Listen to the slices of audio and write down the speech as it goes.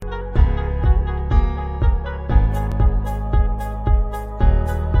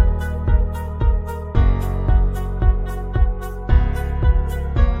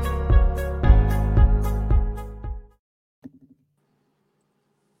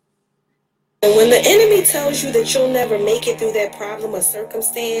And when the enemy tells you that you'll never make it through that problem or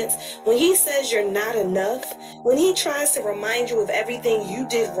circumstance, when he says you're not enough, when he tries to remind you of everything you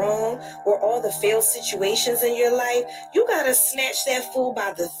did wrong or all the failed situations in your life, you gotta snatch that fool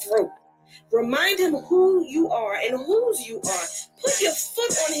by the throat. Remind him who you are and whose you are. Put your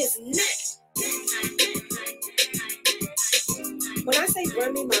foot on his neck. When I say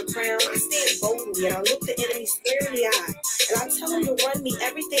run me my crown, I stand boldly and I look the enemy square in the eye and I tell him to run me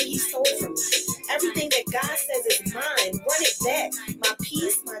everything he stole from me. Everything that God says is mine, run it back. My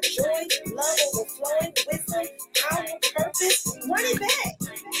peace, my joy, love overflowing, wisdom, power, purpose, run it back.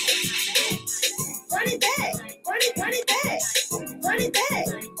 Run it back. Run it back. Run it back. Run it back.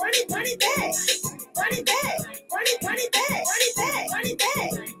 Run it back. Run it back. Run it back. Run it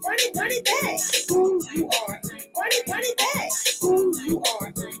back. Run it back. Who you are. Run it back. Who you are.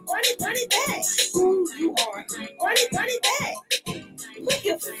 Run it back. Who you are. Run it back. Put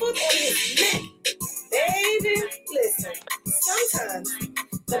your foot on his neck. Baby, listen. Sometimes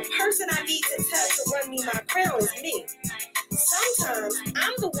the person I need to tell to run me my crown is me. Sometimes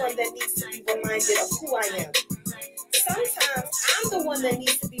I'm the one that needs to be reminded of who I am. Sometimes I'm the one that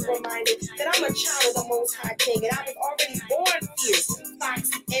needs to be reminded that I'm a child of the Most High King and I was already born fierce,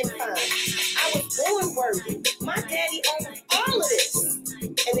 foxy, and fine. I was born worthy. My daddy owns all of this.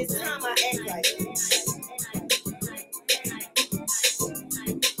 And it's time I act like it.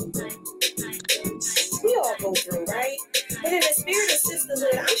 We all go through, right? But in the spirit of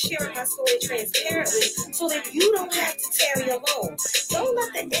sisterhood, I'm sharing my story transparently so that you don't have to tarry alone. Don't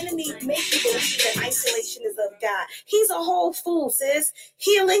let the enemy make you believe that isolation is of God. He's a whole fool, sis.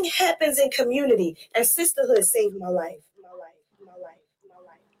 Healing happens in community, and sisterhood saved my life.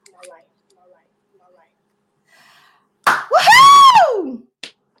 Woohoo!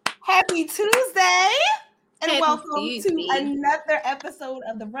 Happy Tuesday! And Happy welcome Tuesday. to another episode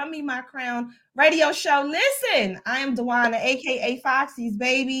of the Run Me My Crown radio show. Listen, I am Dewana, aka Foxy's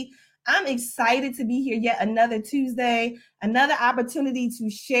baby. I'm excited to be here yet another Tuesday, another opportunity to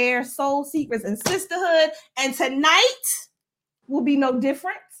share soul secrets and sisterhood. And tonight will be no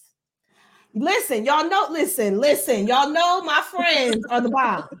different. Listen, y'all know, y'all know my friends are the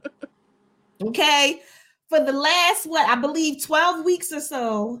bomb. Okay. For the last, I believe 12 weeks or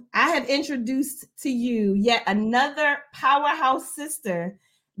so, I have introduced to you yet another powerhouse sister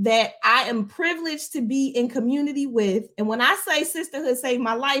that I am privileged to be in community with. And when I say sisterhood saved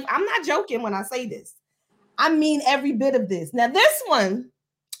my life, I'm not joking when I say this. I mean every bit of this. Now, this one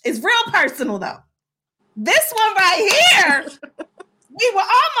is real personal, though. This one right here, we were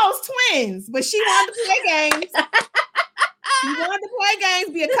almost twins, but she wanted to play games. She wanted to play games,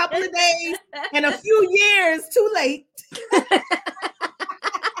 be a couple of days and a few years too late.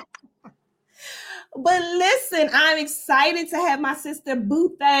 But listen, I'm excited to have my sister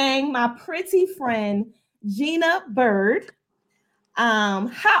Boo Thang, my pretty friend Gina Bird.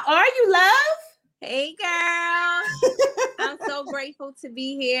 How are you, love? Hey, girl. I'm so grateful to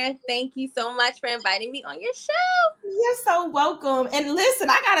be here. Thank you so much for inviting me on your show. You're so welcome. And listen,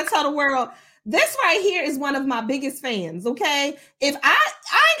 I gotta tell the world, this right here is one of my biggest fans, okay? If I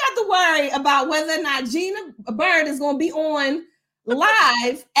ain't got to worry about whether or not Gina Bird is going to be on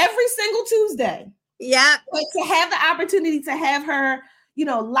live every single Tuesday. Yeah. But to have the opportunity to have her,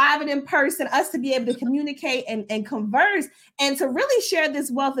 live and in person, us to be able to communicate and converse and to really share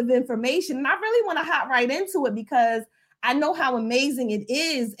this wealth of information. And I really want to hop right into it because I know how amazing it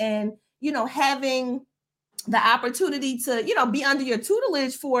is. And, having the opportunity to, be under your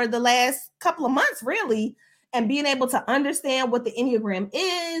tutelage for the last couple of months, really, and being able to understand what the Enneagram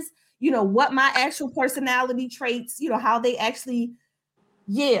is, what my actual personality traits, how they actually,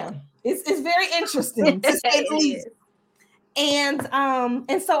 it's very interesting to say the least. And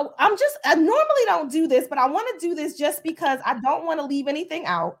so I normally don't do this, but I want to do this just because I don't want to leave anything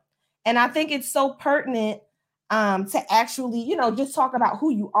out. And I think it's so pertinent to actually, just talk about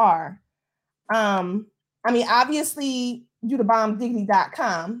who you are. Obviously,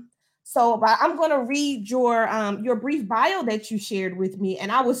 youthebombdiggity.com. So I'm going to read your brief bio that you shared with me.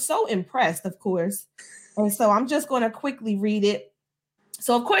 And I was so impressed, of course. And so I'm just going to quickly read it.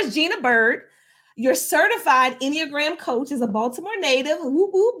 So, of course, Gina Bird, your certified Enneagram coach, is a Baltimore native. Woo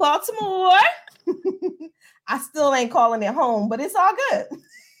woo, Baltimore. I still ain't calling it home, but it's all good.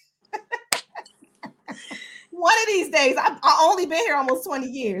 One of these days, I've only been here almost 20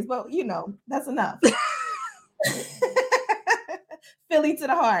 years, but that's enough. Philly to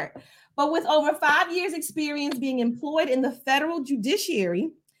the heart. But with over 5 years experience being employed in the federal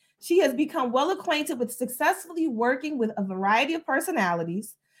judiciary, she has become well acquainted with successfully working with a variety of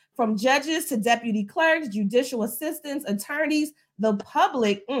personalities, from judges to deputy clerks, judicial assistants, attorneys, the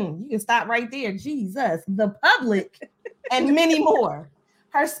public. You can stop right there. Jesus, the public, and many more.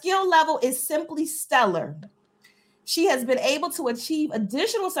 Her skill level is simply stellar. She has been able to achieve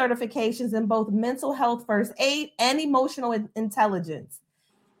additional certifications in both mental health first aid and emotional intelligence.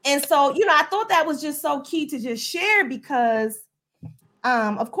 And so, I thought that was just so key to just share because,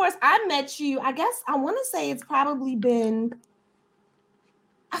 of course, I met you, I guess I want to say it's probably been,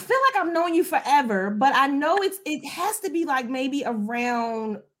 I feel like I've known you forever, but I know it has to be like maybe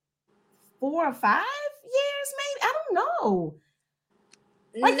around 4 or 5 years, maybe. I don't know.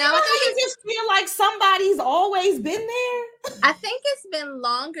 Like, no, I just feel like somebody's always been there. I think it's been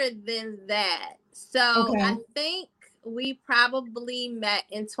longer than that. So Okay. I think we probably met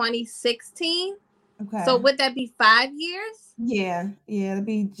in 2016. Okay. So would that be 5 years? Yeah, it'd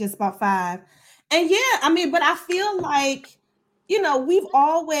be just about 5. And but I feel like, we've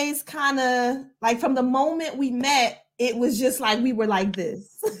always kind of like from the moment we met, it was just like we were like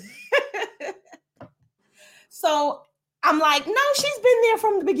this. So I'm like, no, she's been there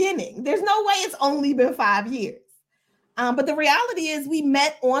from the beginning. There's no way it's only been 5 years. But the reality is we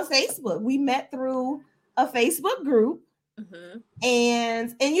met on Facebook. We met through a Facebook group. Mm-hmm.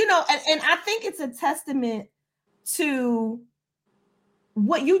 And I think it's a testament to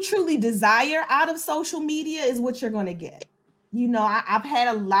what you truly desire out of social media is what you're going to get. I've had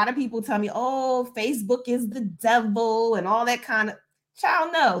a lot of people tell me, oh, Facebook is the devil and all that kind of.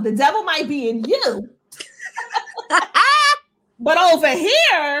 Child, no, the devil might be in you. But over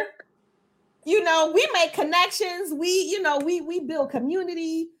here, we make connections. We build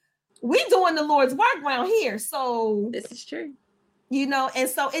community. We doing the Lord's work around here. So this is true. And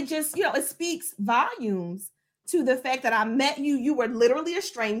so it just, it speaks volumes to the fact that I met you. You were literally a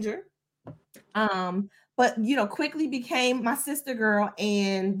stranger. But quickly became my sister girl,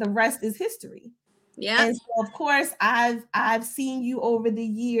 and the rest is history. Yeah. And so of course I've seen you over the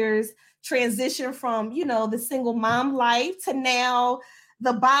years transition from, the single mom life to now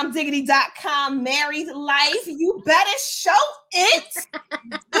the bombdiggity.com married life. You better show it.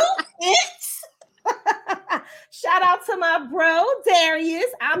 Do it. Shout out to my bro,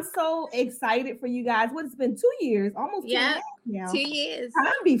 Darius. I'm so excited for you guys. It's been 2 years, almost 2 years now. 2 years.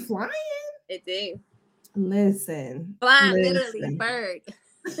 Time be flying. It do. Listen. Flying, literally, a bird.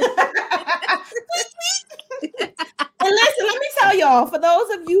 And listen, let me tell y'all, for those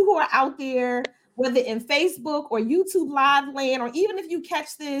of you who are out there, whether in Facebook or YouTube live land, or even if you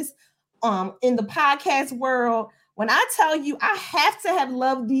catch this in the podcast world, when I tell you I have to have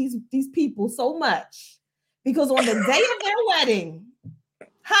loved these people so much, because on the day of their wedding,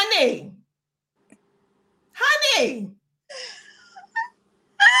 honey,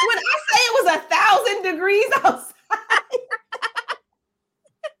 when I say it was 1,000 degrees outside,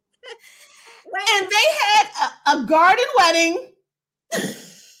 and they had a garden wedding.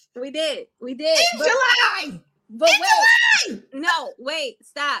 We did. In July. But July. Wait,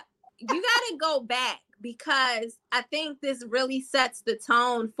 stop. You got to go back, because I think this really sets the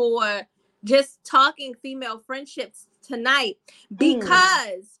tone for just talking female friendships tonight,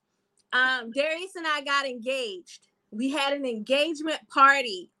 because Darius and I got engaged. We had an engagement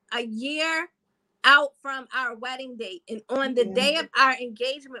party a year out from our wedding date, and on the day of our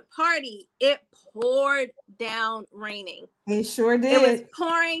engagement party, it poured down raining. It sure did. It was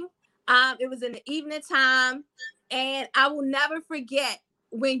pouring. It was in the evening time, and I will never forget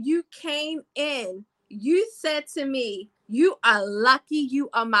when you came in. You said to me, "You are lucky you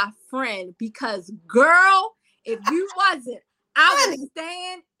are my friend, because girl, if you wasn't, I would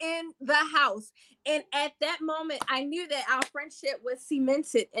stand in the house." And at that moment, I knew that our friendship was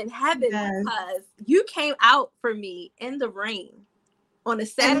cemented in heaven, because you came out for me in the rain on a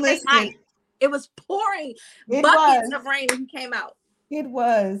Saturday night. It was pouring buckets of rain when you came out. It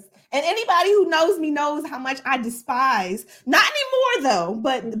was. And anybody who knows me knows how much I despise. Not anymore, though.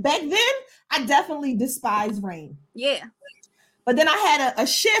 But back then, I definitely despised rain. Yeah. But then I had a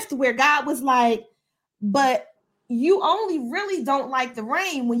shift where God was like, but you only really don't like the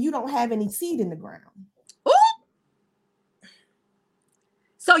rain when you don't have any seed in the ground. Ooh.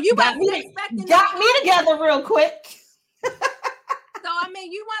 So you got me together real quick. So, I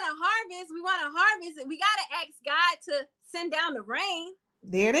mean, you want to harvest. We want to harvest. We got to ask God to send down the rain.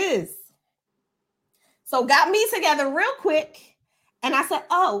 There it is. So got me together real quick. And I said,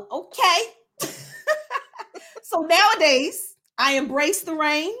 oh, okay. So nowadays, I embrace the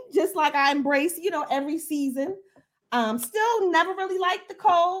rain, just like I embrace, every season. Still never really liked the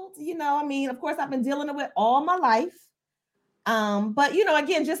cold. Of course, I've been dealing with it all my life. But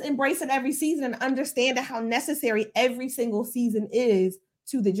again, just embracing every season and understanding how necessary every single season is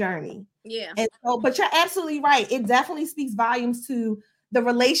to the journey. Yeah. And so, but you're absolutely right. It definitely speaks volumes to the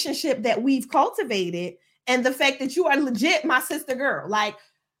relationship that we've cultivated and the fact that you are legit my sister girl. Like,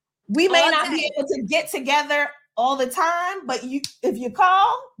 we may All not day. be able to get together all the time, but if you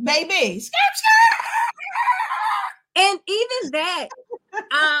call, baby, and even that,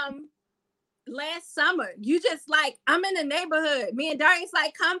 last summer, you just like, I'm in the neighborhood. Me and Darius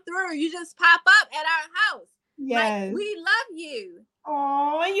like, come through. You just pop up at our house. yes. Like, we love you.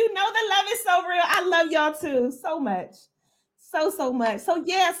 Oh, you know the love is so real. I love y'all too so much. So much. So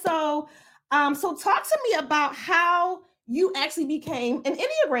yeah, so talk to me about how you actually became an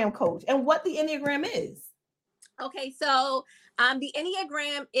Enneagram coach and what the Enneagram is. Okay, so the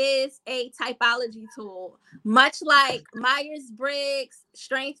Enneagram is a typology tool, much like Myers-Briggs,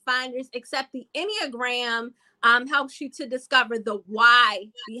 Strength Finders, except the Enneagram helps you to discover the why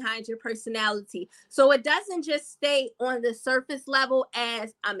behind your personality. So it doesn't just stay on the surface level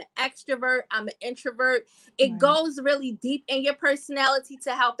as I'm an extrovert, I'm an introvert. It goes really deep in your personality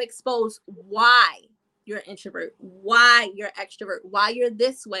to help expose why you're an introvert, why you're an extrovert, why you're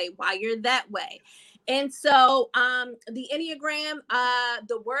this way, why you're that way. And so the Enneagram,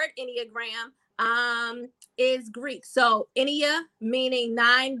 the word Enneagram is Greek. So Ennea meaning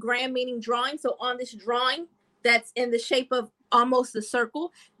 9, gram meaning drawing. So on this drawing that's in the shape of almost a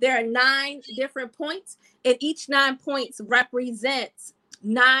circle, there are 9 different points, and each 9 points represents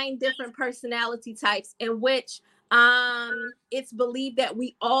 9 different personality types in which it's believed that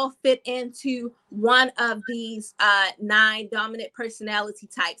we all fit into one of these 9 dominant personality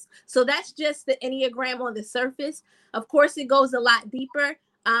types. So that's just the Enneagram on the surface. Of course, it goes a lot deeper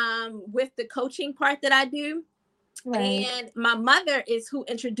with the coaching part that I do. Right. And my mother is who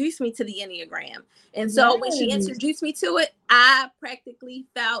introduced me to the Enneagram. And so when she introduced me to it, I practically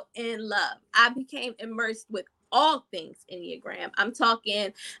fell in love. I became immersed with all things Enneagram. I'm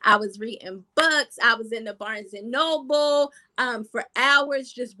talking, I was reading books. I was in the Barnes and Noble for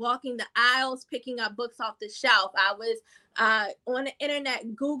hours, just walking the aisles, picking up books off the shelf. I was on the internet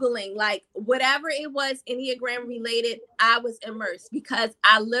Googling, like whatever it was Enneagram related, I was immersed because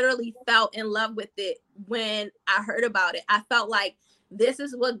I literally fell in love with it when I heard about it. I felt like this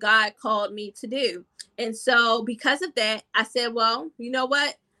is what God called me to do. And so because of that, I said, well, you know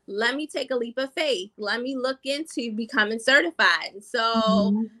what? Let me take a leap of faith. Let me look into becoming certified. And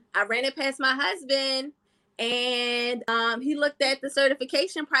so I ran it past my husband, and he looked at the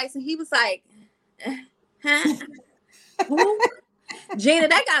certification price and he was like, huh? Gina,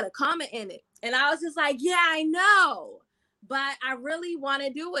 that got a comma in it. And I was just like, yeah, I know, but I really want to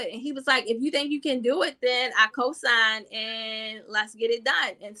do it. And he was like, if you think you can do it, then I co-sign and let's get it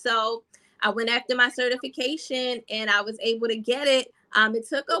done. And so I went after my certification and I was able to get it. It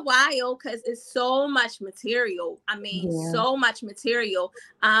took a while because it's so much material. I mean, so much material.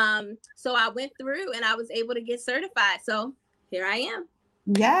 So I went through and I was able to get certified. So here I am.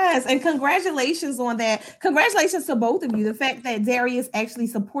 Yes, and congratulations on that. Congratulations to both of you. The fact that Darius actually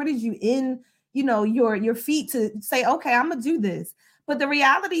supported you in, you know, your feet to say, okay, I'm gonna do this. But the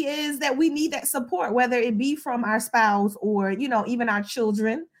reality is that we need that support, whether it be from our spouse or, you know, even our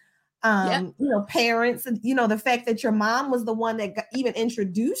children, you know, parents, and, you know, the fact that your mom was the one that even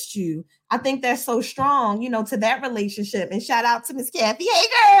introduced you. I think that's so strong, you know, to that relationship. And shout out to Miss Kathy. Hey,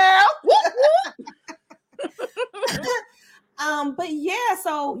 girl. But yeah,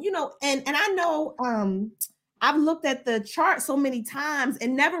 so, you know, and I know I've looked at the chart so many times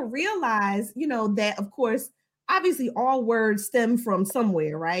and never realized, you know, that of course, obviously all words stem from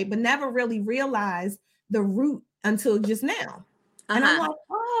somewhere, right? But never really realized the root until just now. And I'm like,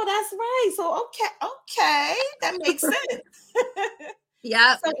 oh, that's right. So okay, that makes sense.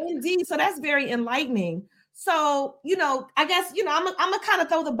 Yeah. So indeed, so that's very enlightening. So, you know, I guess, you know, I'm gonna kind of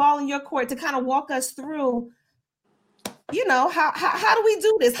throw the ball in your court to kind of walk us through, you know, how do we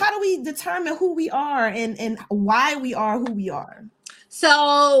do this? How do we determine who we are and why we are who we are?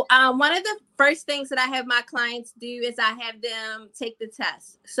 So one of the first things that I have my clients do is I have them take the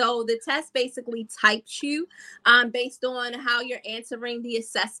test. So the test basically types you based on how you're answering the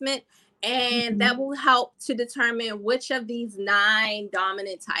assessment. And that will help to determine which of these 9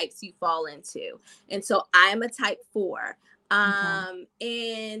 dominant types you fall into. And so I'm a type 4.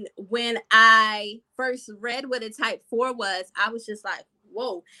 And when I first read what a type 4 was, I was just like,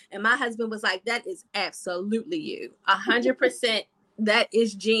 whoa. And my husband was like, that is absolutely you. 100%. That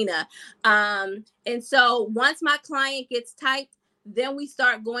is Gina. And so once my client gets typed, then we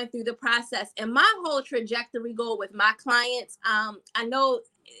start going through the process. And my whole trajectory goal with my clients, I know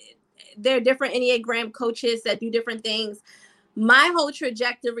there are different Enneagram coaches that do different things. My whole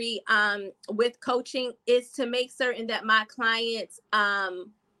trajectory with coaching is to make certain that my clients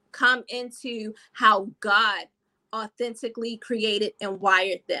come into how God authentically created and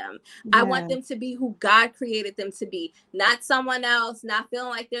wired them. Yeah. I want them to be who God created them to be, not someone else, not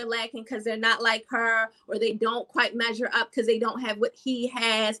feeling like they're lacking because they're not like her, or they don't quite measure up because they don't have what he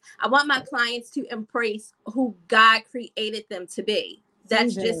has. I want my clients to embrace who God created them to be.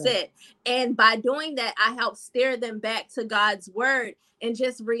 That's just it. And by doing that, I help steer them back to God's word and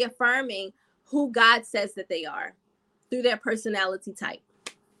just reaffirming who God says that they are through their personality type.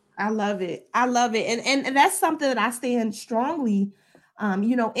 I love it. I love it. And that's something that I stand strongly,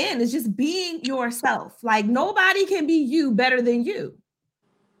 in, is just being yourself. Like, nobody can be you better than you.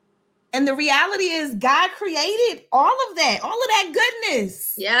 And the reality is God created all of that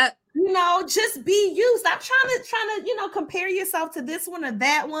goodness. Yep. Just be you. Stop trying to, compare yourself to this one or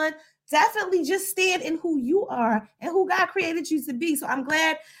that one. Definitely just stand in who you are and who God created you to be. So I'm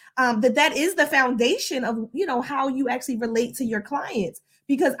glad that is the foundation of, how you actually relate to your clients,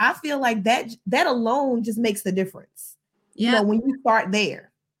 because I feel like that alone just makes the difference. Yep. When you start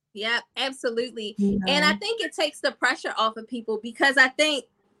there. Yep, absolutely. And I think it takes the pressure off of people, because I think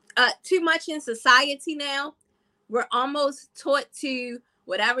too much in society now, we're almost taught to,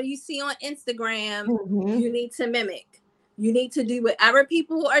 whatever you see on Instagram, you need to mimic. You need to do whatever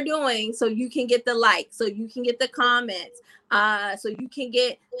people are doing so you can get the likes, so you can get the comments, so you can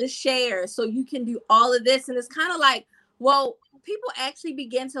get the shares, so you can do all of this. And it's kind of like, well, people actually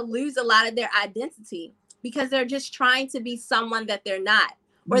begin to lose a lot of their identity because they're just trying to be someone that they're not,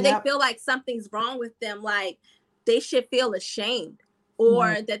 or they feel like something's wrong with them, like they should feel ashamed,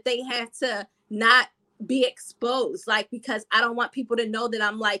 or that they have to not be exposed, like, because I don't want people to know that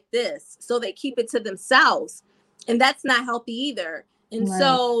I'm like this, so they keep it to themselves, and that's not healthy either. And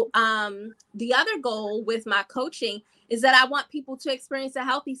so the other goal with my coaching is that I want people to experience a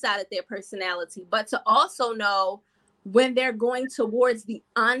healthy side of their personality, but to also know when they're going towards the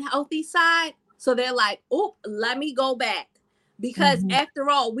unhealthy side, so they're like, oh, let me go back. Because after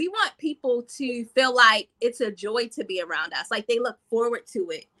all, we want people to feel like it's a joy to be around us. Like, they look forward to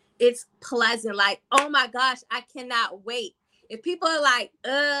it. It's pleasant. Like, oh my gosh, I cannot wait. If people are like,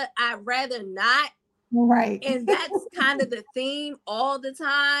 I'd rather not. Right. And that's kind of the theme all the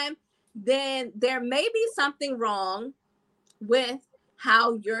time, then there may be something wrong with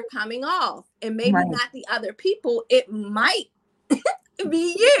how you're coming off. And maybe not the other people. It might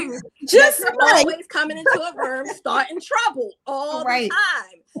be you. Just always coming into a room starting trouble all the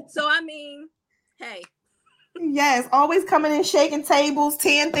time. So I mean, hey. Yes, always coming in, shaking tables,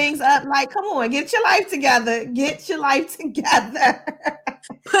 tearing things up. Like, come on, get your life together. Get your life together.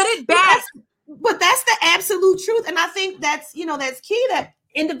 Put it back. But that's the absolute truth. And I think that's, that's key, that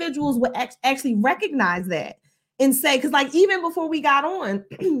individuals would actually recognize that and say, because like, even before we got on,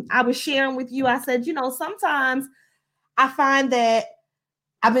 I was sharing with you, I said, sometimes I find that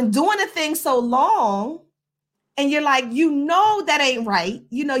I've been doing a thing so long, and you're like, that ain't right.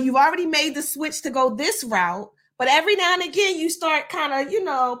 You've already made the switch to go this route, but every now and again you start kind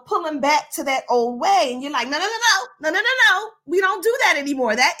of, pulling back to that old way, and you're like, no. We don't do that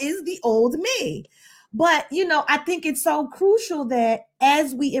anymore. That is the old me. But, I think it's so crucial that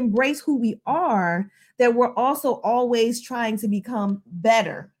as we embrace who we are, that we're also always trying to become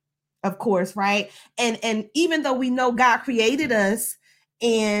better, of course, right? And even though we know God created us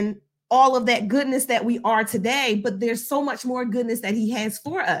and all of that goodness that we are today, but there's so much more goodness that he has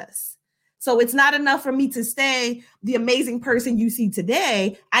for us. So it's not enough for me to stay the amazing person you see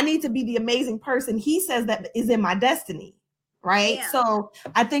today. I need to be the amazing person he says that is in my destiny, right? Yeah. So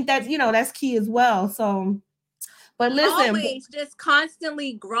I think that's, that's key as well. So, but listen. Always just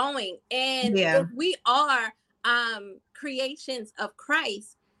constantly growing. And if we are creations of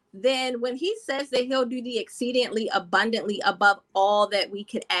Christ, then when he says that he'll do the exceedingly abundantly above all that we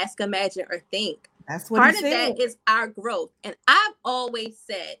could ask, imagine, or think, that's what part of that is our growth. And I've always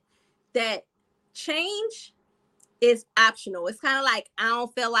said that change is optional. It's kind of like, I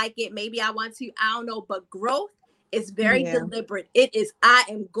don't feel like it, maybe I want to, I don't know, but growth is very deliberate. It is, I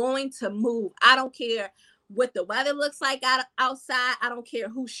am going to move. I don't care what the weather looks like outside. I don't care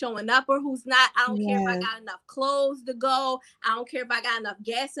who's showing up or who's not. I don't care if I got enough clothes to go. I don't care if I got enough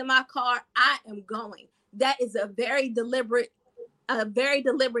gas in my car. I am going. That is a very deliberate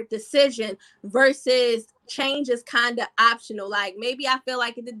decision, versus change is kind of optional. Like, maybe I feel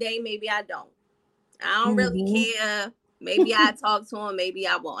like it today, maybe I don't. I don't really care. Maybe I talk to him, maybe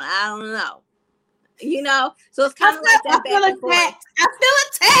I won't. I don't know. So it's kind of like that back and forth. I feel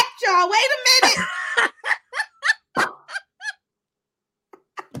attacked, y'all. Wait a minute.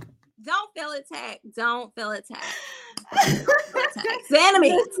 Don't feel attacked. Don't feel attacked. It's the enemy.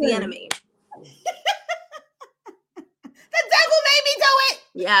 It's the enemy. The devil made me do it.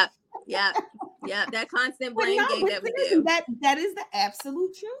 Yeah. That constant blame game that we do. That is the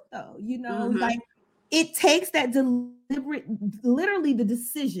absolute truth, though. You know, like it takes that deliberate, literally the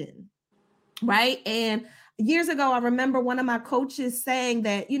decision, right? And years ago, I remember one of my coaches saying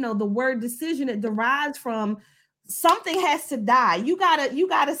that, you know, the word decision, it derives from something has to die. You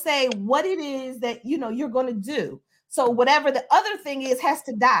gotta say what it is that, you know, you're going to do. So whatever the other thing is has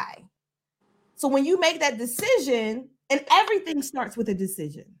to die. So when you make that decision, and everything starts with a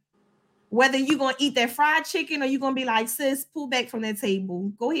decision, whether you're going to eat that fried chicken or you're going to be like, sis, pull back from that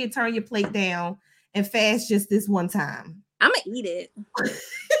table. Go ahead, turn your plate down and fast just this one time. I'm going to eat it.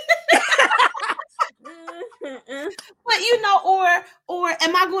 But, you know, or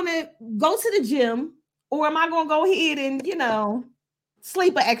am I going to go to the gym, or am I going to go ahead and, you know,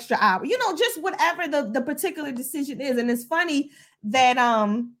 sleep an extra hour? You know, just whatever the particular decision is. And it's funny that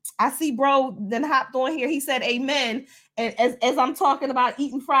I see bro then hopped on here. He said amen. And as I'm talking about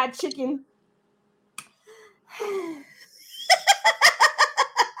eating fried chicken.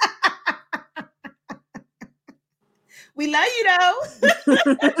 We love you though.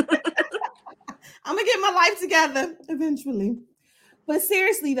 I'm gonna get my life together eventually. But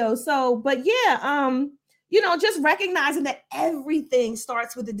seriously though, but yeah, you know, just recognizing that everything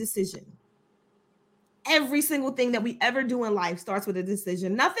starts with a decision. Every single thing that we ever do in life starts with a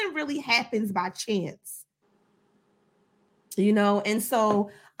decision. Nothing really happens by chance, you know? And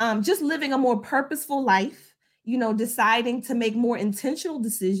so just living a more purposeful life, you know, deciding to make more intentional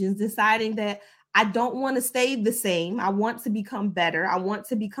decisions, deciding that I don't want to stay the same. I want to become better. I want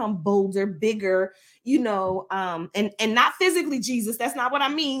to become bolder, bigger, you know, and not physically, Jesus. That's not what I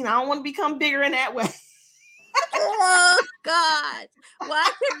mean. I don't want to become bigger in that way. Oh God, why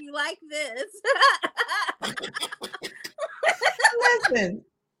are you like this? Listen,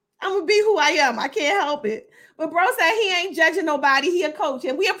 I'm gonna be who I am. I can't help it. But bro said he ain't judging nobody. He a coach,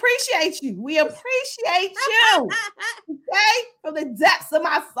 and we appreciate you. We appreciate you. Okay, from the depths of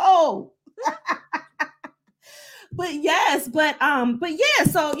my soul. But yeah.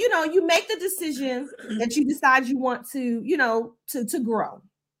 So you know, you make the decision that you decide you want to, you know, to grow.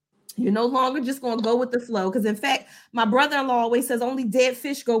 You're no longer just going to go with the flow. Because in fact, my brother-in-law always says only dead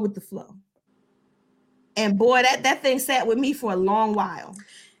fish go with the flow. And boy, that thing sat with me for a long while.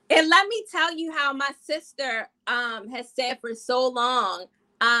 And let me tell you how my sister has said for so long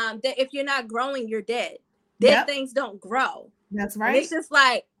that if you're not growing, you're dead. Dead things don't grow. That's right. And it's just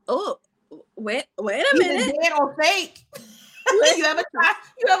like, oh, wait a minute. Either dead or fake. You ever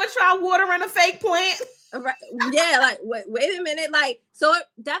try watering a fake plant? Right. Yeah, like wait a minute. Like, so it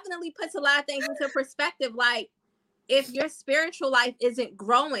definitely puts a lot of things into perspective. Like, if your spiritual life isn't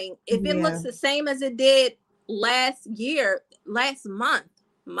growing, if it looks the same as it did last month,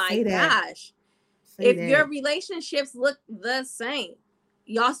 my gosh. If your relationships look the same,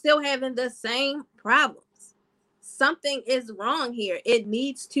 y'all still having the same problems, something is wrong here. It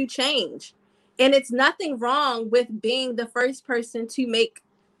needs to change. And it's nothing wrong with being the first person to make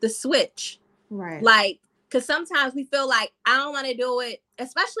the switch. Right. Like, because sometimes we feel like I don't want to do it,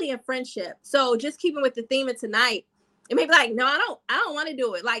 especially in friendship. So just keeping with the theme of tonight, it may be like, no, I don't want to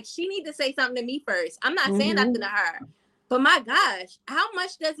do it. Like, she needs to say something to me first. I'm not saying nothing to her. But my gosh, how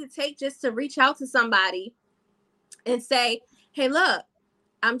much does it take just to reach out to somebody and say, hey, look,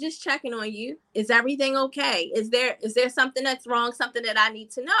 I'm just checking on you. Is everything okay? Is there something that's wrong? Something that I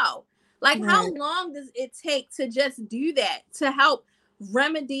need to know? Like, how long does it take to just do that, to help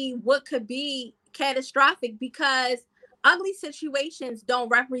remedy what could be catastrophic? Because ugly situations don't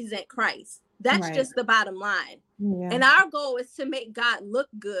represent Christ. That's just the bottom line. Yeah. And our goal is to make God look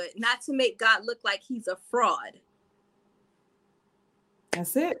good, not to make God look like he's a fraud.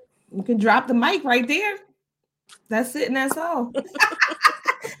 That's it. You can drop the mic right there. That's it, and that's all. Not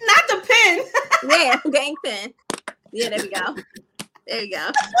the pen. Yeah, gang pen. Yeah, there we go. There you go.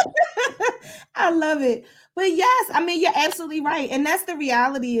 I love it. But yes, I mean, you're absolutely right. And that's the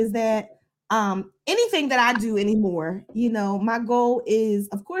reality, is that anything that I do anymore, you know, my goal is,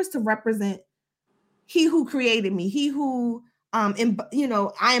 of course, to represent he who created me, he who, you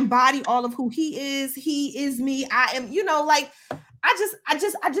know, I embody all of who he is. He is me. I am, you know, like, I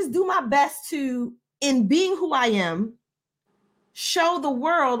just do my best to, in being who I am, show the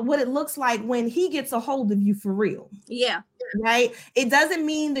world what it looks like when he gets a hold of you for real. Yeah. Right. It doesn't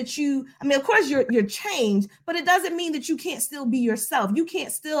mean that of course you're changed, but it doesn't mean that you can't still be yourself. You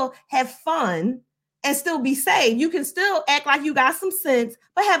can't still have fun and still be saved. You can still act like you got some sense,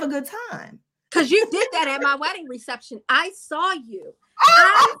 but have a good time. Because you did that at my wedding reception. I saw you.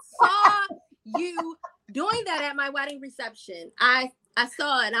 I saw you doing that at my wedding reception. I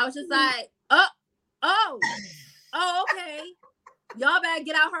saw it and I was just like, oh, okay. Y'all better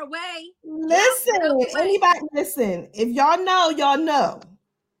get out her way. Listen, if y'all know, y'all know.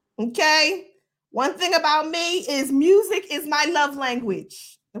 Okay? One thing about me is music is my love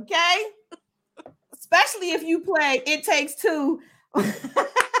language. Okay? Especially if you play It Takes Two.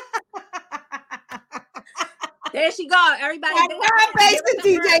 There she go. Everybody.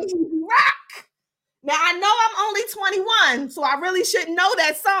 DJ Rock. Now I know I'm only 21, so I really shouldn't know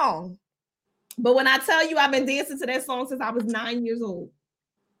that song. But when I tell you I've been dancing to that song since I was 9 years old,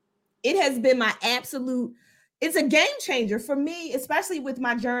 it has been my absolute, it's a game changer for me, especially with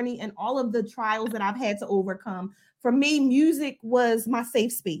my journey and all of the trials that I've had to overcome. For me, music was my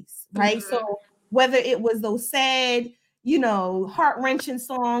safe space, right? Mm-hmm. So whether it was those sad, heart-wrenching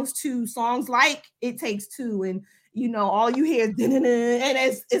songs to songs like It Takes Two, and, all you hear is, and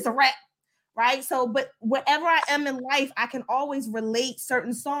it's a rap. Right. So, but wherever I am in life, I can always relate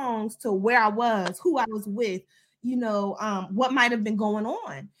certain songs to where I was, who I was with, what might have been going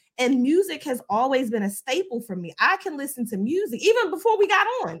on. And music has always been a staple for me. I can listen to music even before we got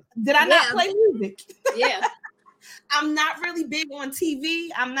on. Did I not play music? Yeah. I'm not really big on TV.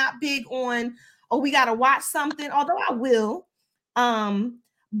 I'm not big on, we got to watch something, although I will.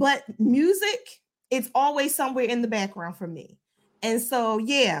 But music, it's always somewhere in the background for me. And so,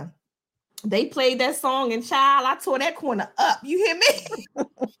 yeah. They played that song, and child, I tore that corner up. You hear me?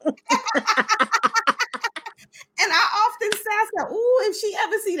 And I often say, "Ooh, if she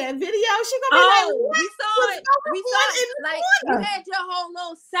ever see that video, she gonna be like, what? We saw it. We saw it. Like you had your whole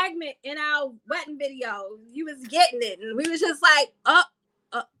little segment in our wedding video. You was getting it, and we was just like, okay.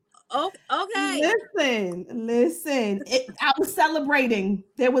 Listen. I was celebrating.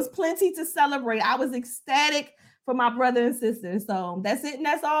 There was plenty to celebrate. I was ecstatic for my brother and sister. So that's it, and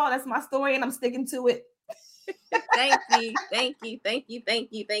that's all. That's my story, and I'm sticking to it. Thank you.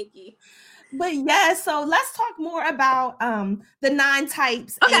 But yeah, so let's talk more about the 9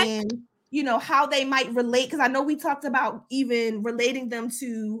 types and how they might relate, because I know we talked about even relating them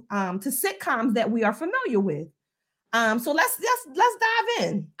to sitcoms that we are familiar with. So let's dive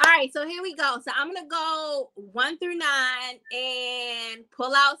in. All right, so here we go. So I'm gonna go 1 through 9 and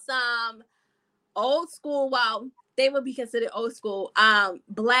pull out some old school, well, they would be considered old school,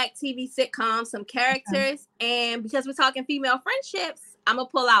 Black TV sitcoms, some characters, and because we're talking female friendships, I'm gonna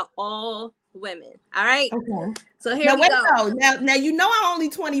pull out all women. All right. Okay. So here we go. Now I'm only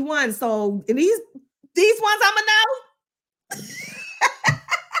 21, so these ones I'm gonna know.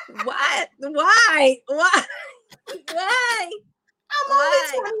 What? Why? I'm only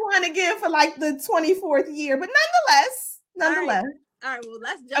 21 again for like the 24th year, but nonetheless. All right, well,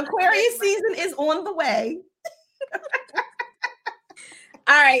 let's jump. Aquarius season is on the way.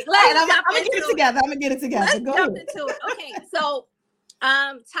 All right, I'm gonna get it together. Let's jump into it. Okay, so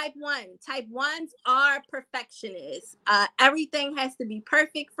type 1. Type 1s are perfectionists. Everything has to be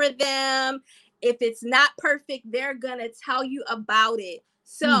perfect for them. If it's not perfect, they're gonna tell you about it.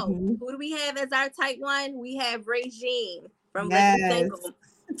 So who do we have as our type 1? We have Regine from Living Single.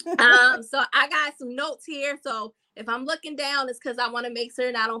 So I got some notes here. So if I'm looking down, it's because I want to make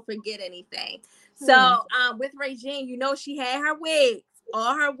certain I don't forget anything. So with Regine, she had her wigs.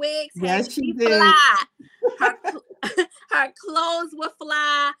 All her wigs had to be fly. Her clothes were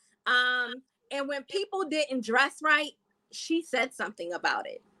fly. And when people didn't dress right, she said something about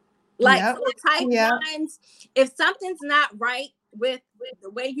it. Like the type 1s, if something's not right with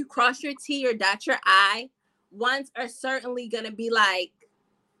the way you cross your T or dot your I, 1s are certainly going to be like,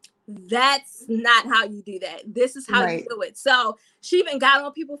 that's not how you do that. This is how you do it. So she even got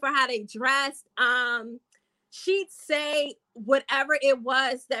on people for how they dressed. She'd say whatever it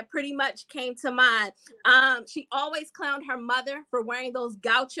was that pretty much came to mind. She always clowned her mother for wearing those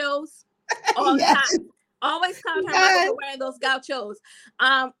gauchos all the time. Always clowned her mother for wearing those gauchos.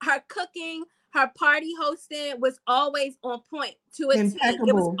 Her cooking, her party hosting was always on point to a T.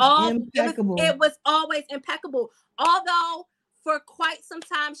 It was always impeccable. Although for quite some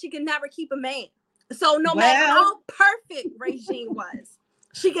time, she could never keep a man. So no matter how perfect Regine was,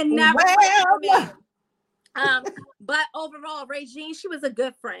 she could never keep a man. But overall, Regine, she was a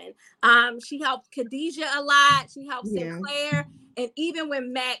good friend. She helped Khadijah a lot. She helped Sinclair. And even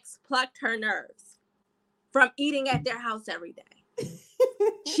when Max plucked her nerves from eating at their house every day,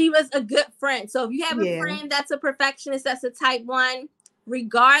 she was a good friend. So if you have a friend that's a perfectionist, that's a type 1,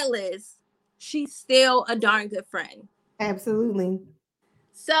 regardless, she's still a darn good friend. Absolutely.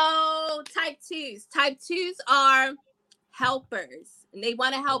 So type 2s. Type 2s are helpers. And they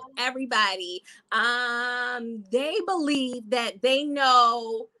want to help everybody. They believe that they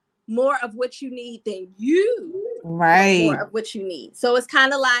know more of what you need than you Right. more of what you need. So it's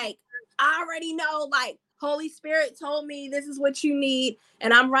kind of like, I already know, like, Holy Spirit told me this is what you need,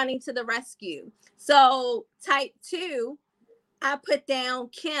 and I'm running to the rescue. So type 2, I put down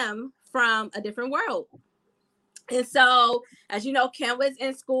Kim from A Different World. And so, as you know, Kim was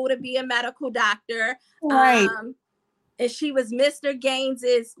in school to be a medical doctor. Right. And she was Mr.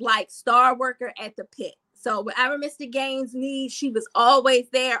 Gaines's like star worker at the pit. So whatever Mr. Gaines needs, she was always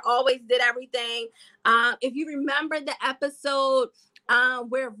there, always did everything. If you remember the episode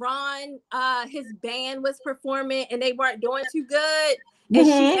where Ron, his band was performing and they weren't doing too good, and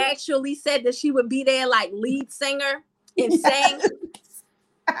she actually said that she would be there like lead singer and sing.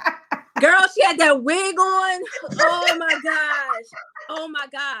 Girl, she had that wig on. Oh my gosh. Oh my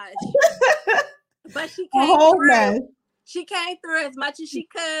gosh. But she came through. Mess. She came through as much as she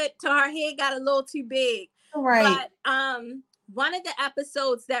could till her head got a little too big. Right. But one of the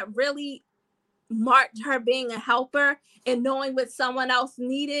episodes that really marked her being a helper and knowing what someone else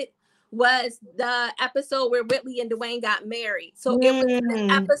needed was the episode where Whitley and Dwayne got married. So it was the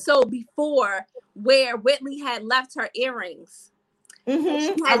episode before where Whitley had left her earrings.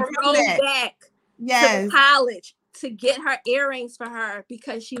 She had drove back to college to get her earrings for her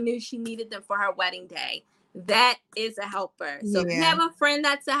because she knew she needed them for her wedding day. That is a helper. So if you have a friend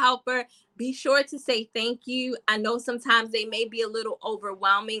that's a helper, be sure to say thank you. I know sometimes they may be a little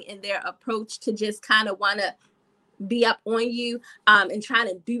overwhelming in their approach to just kind of want to be up on you and trying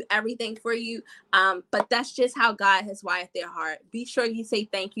to do everything for you. But that's just how God has wired their heart. Be sure you say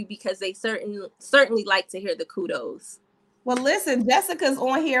thank you because they certainly like to hear the kudos. Well, listen, Jessica's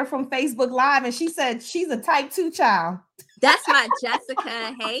on here from Facebook Live, and she said she's a type 2 child. That's my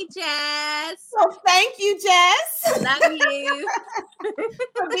Jessica. Hey, Jess. So thank you, Jess. Love you.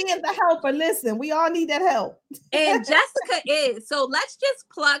 For being the helper. Listen, we all need that help. And Jessica is. So let's just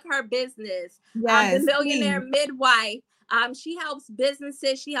plug her business. Yes, the Millionaire Midwife. She helps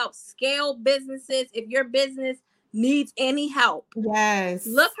businesses. She helps scale businesses. If your business needs any help,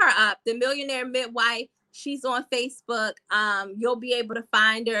 look her up. The Millionaire Midwife. She's on Facebook. You'll be able to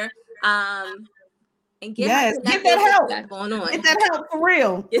find her. And get that help. Going on. Get that help for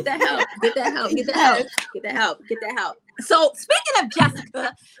real. Get that help. Get that help. Get that help. Get that help. Get that help. So speaking of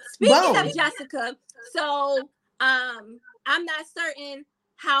Jessica, so I'm not certain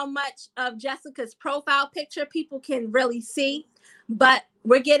how much of Jessica's profile picture people can really see, but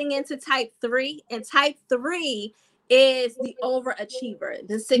we're getting into type 3, and type 3 is the overachiever,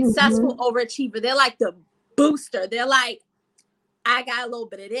 the successful overachiever. They're like the booster. They're like, I got a little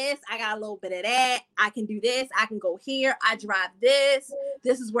bit of this. I got a little bit of that. I can do this. I can go here. I drive this.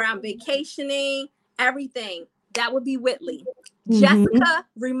 This is where I'm vacationing. Everything. That would be Whitley. Jessica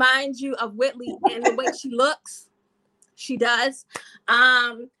reminds you of Whitley and the way she looks. She does.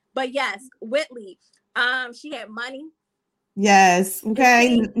 But yes, Whitley. She had money. Yes.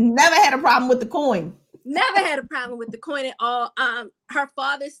 Okay. Never had a problem with the coin. Never had a problem with the coin at all. Her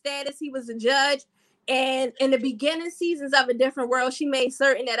father's status, he was a judge. And in the beginning seasons of A Different World, she made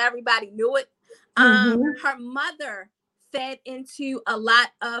certain that everybody knew it. Her mother fed into a lot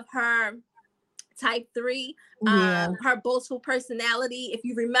of her type 3, her boastful personality. If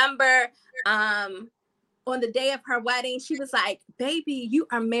you remember, on the day of her wedding, she was like, baby, you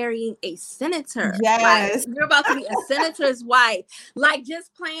are marrying a senator. Yes. Like, you're about to be a senator's wife. Like,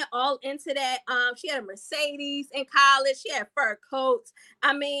 just playing all into that. She had a Mercedes in college. She had fur coats.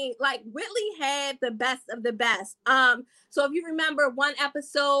 I mean, like, Whitley had the best of the best. So if you remember one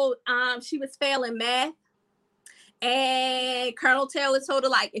episode, she was failing math. And Colonel Taylor told her,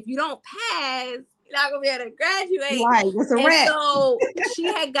 like, if you don't pass, you're not going to be able to graduate. Right, that's a wrap. So she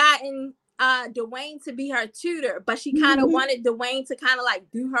had gotten Dwayne to be her tutor, but she kind of wanted Dwayne to kind of like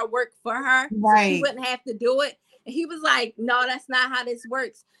do her work for her, so she wouldn't have to do it. And he was like, no, that's not how this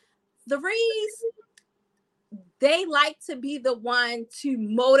works. The Rees, they like to be the one to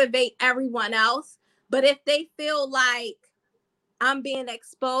motivate everyone else, but if they feel like I'm being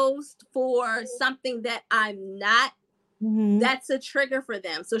exposed for something that I'm not, that's a trigger for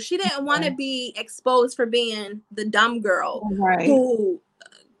them. So she didn't want to be exposed for being the dumb girl who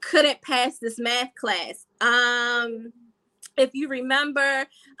couldn't pass this math class. If you remember,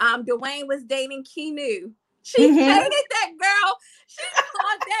 Dwayne was dating Keanu. She hated that girl. She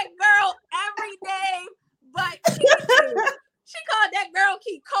called that girl every day but Keanu. She called that girl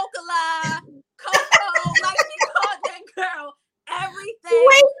Coco. Like, she called that girl everything.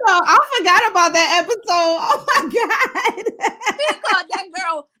 Wait, so I forgot about that episode. Oh my God. She called that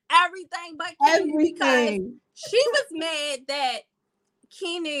girl everything but Keanu because she was mad that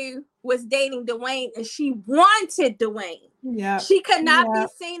Keanu was dating Dwayne and she wanted Dwayne. Yeah. She could not be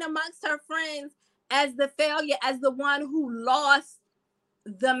seen amongst her friends as the failure, as the one who lost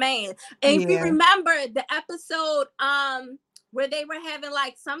the man. And if you remember the episode where they were having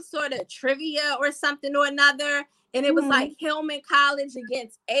like some sort of trivia or something or another, and it was like Hillman College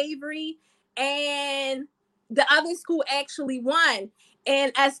against Avery, and the other school actually won.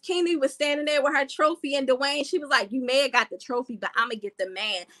 And as Keanu was standing there with her trophy and Dwayne, she was like, "You may have got the trophy, but I'm gonna get the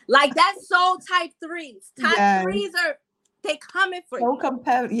man." Like, that's so type threes. Type threes are, they coming for you.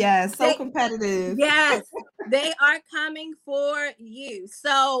 Competitive. Yeah, so competitive. Yes, they are coming for you.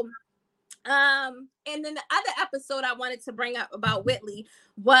 So, and then the other episode I wanted to bring up about Whitley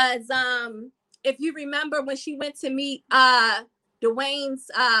was, if you remember when she went to meet Dwayne's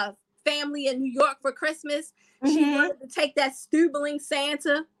family in New York for Christmas, she wanted to take that Stubling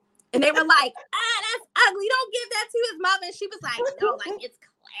Santa, and they were like, that's ugly, don't give that to his mother. And she was like, no, like, it's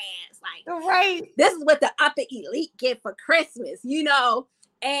class, like, this is what the upper elite get for Christmas, you know.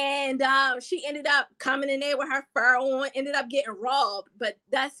 And she ended up coming in there with her fur on, ended up getting robbed, but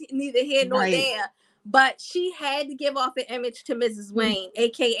that's neither here nor there. But she had to give off an image to Mrs. Wayne,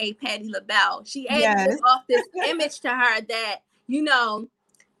 aka Patti LaBelle. She had to give off this image to her that, you know,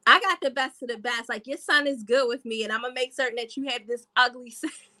 I got the best of the best. Like, your son is good with me, and I'm gonna make certain that you have this ugly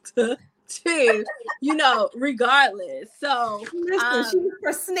Santa too, you know, regardless. So she was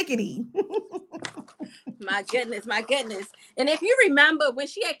persnickety. My goodness. And if you remember when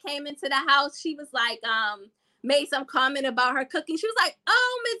she had came into the house, she was like, made some comment about her cooking. She was like,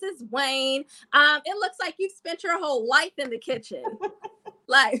 "Oh, Mrs. Wayne, it looks like you've spent your whole life in the kitchen."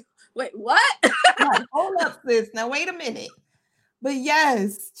 Like, wait, what? Like, hold up, sis. Now wait a minute. But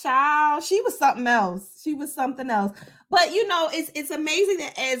yes, child, she was something else. She was something else. But you know, it's amazing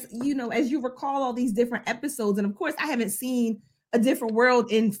that, as you know, as you recall all these different episodes, and of course, I haven't seen A Different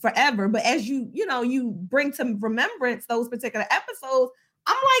World in forever, but as you bring to remembrance those particular episodes,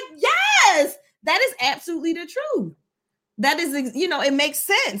 I'm like, yes, that is absolutely the truth. That is, you know, it makes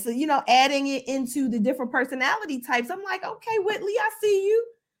sense, you know, adding it into the different personality types. I'm like, okay, Whitley, I see you.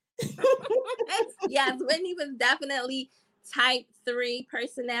 Yes, Whitney was definitely type 3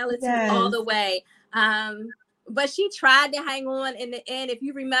 personality all the way. But she tried to hang on in the end. If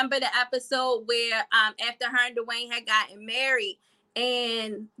you remember the episode where after her and Dwayne had gotten married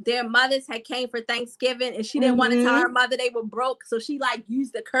and their mothers had came for Thanksgiving, and she didn't want to tell her mother they were broke, so she like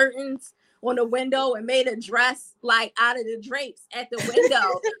used the curtains on the window and made a dress like out of the drapes at the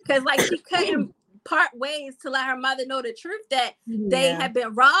window, because like she couldn't part ways to let her mother know the truth that they had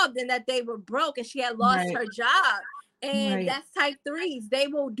been robbed and that they were broke and she had lost her job. And that's type 3s. They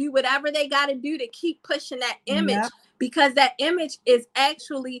will do whatever they got to do to keep pushing that image, because that image is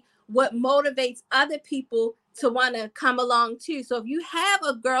actually what motivates other people to want to come along too. So if you have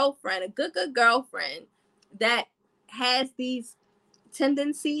a girlfriend, a good girlfriend that has these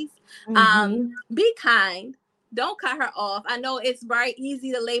tendencies, be kind. Don't cut her off. I know it's very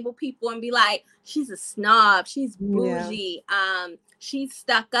easy to label people and be like, she's a snob, she's bougie, she's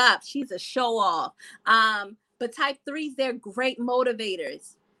stuck up, she's a show off. But type 3s, they're great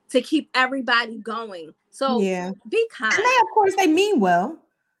motivators to keep everybody going. So be kind. And of course, they mean well.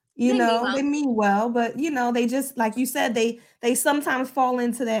 They mean well, but you know, they just, like you said, they sometimes fall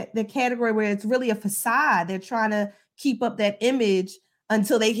into the category where it's really a facade. They're trying to keep up that image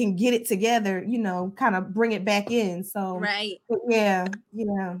until they can get it together, you know, kind of bring it back in. So yeah.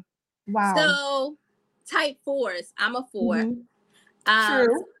 Wow. So type 4s, I'm a 4.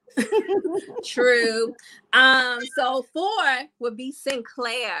 True. True. So 4 would be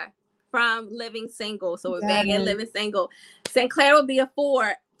Sinclair from Living Single. So we're back at Living Single. Sinclair would be a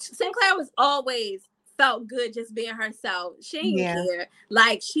 4. Sinclair was always felt good just being herself. She didn't care.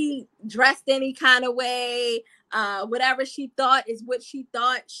 Like, she dressed any kind of way. Whatever she thought is what she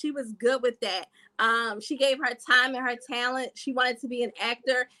thought. She was good with that. She gave her time and her talent. She wanted to be an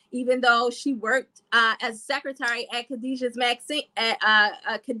actor, even though she worked as secretary at Khadijah's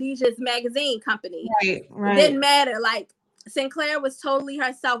magazine company. It didn't matter. Like, Sinclair was totally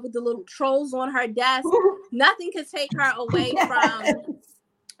herself with the little trolls on her desk. Nothing could take her away from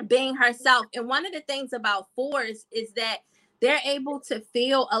being herself. And one of the things about 4s is that they're able to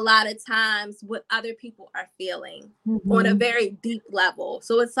feel a lot of times what other people are feeling on a very deep level.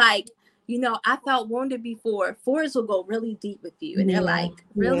 So it's like, you know, I felt wounded before. 4s will go really deep with you. And they're like,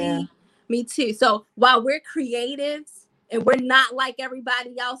 really? Me too. So while we're creatives and we're not like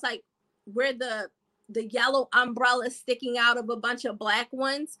everybody else, like we're the yellow umbrella sticking out of a bunch of black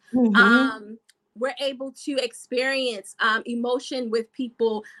ones, we're able to experience emotion with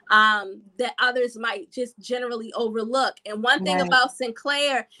people that others might just generally overlook. And one thing about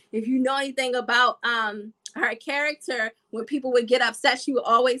Sinclair, if you know anything about her character, when people would get upset, she would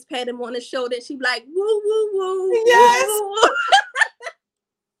always pat them on the shoulder. She'd be like, woo, woo, woo. Yes. Woo, woo, woo.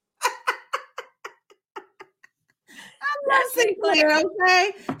 I love Sinclair,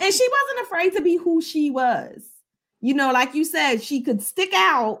 okay? And she wasn't afraid to be who she was. You know, like you said, she could stick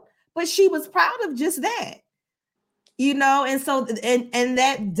out, but she was proud of just that. You know, and so and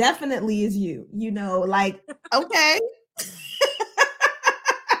that definitely is you, you know, like, okay.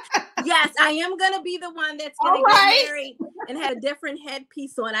 Yes, I am gonna be the one that's gonna get married and have a different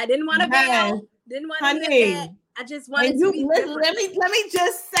headpiece on. I didn't want to veil, didn't want to do that. I just wanted to be let me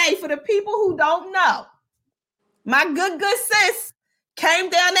just say, for the people who don't know, my good sis came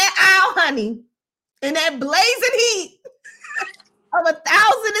down that aisle, honey, in that blazing heat of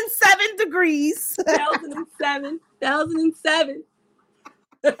 1,007 degrees. 1,007.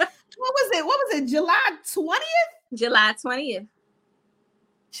 What was it? July 20th? July 20th.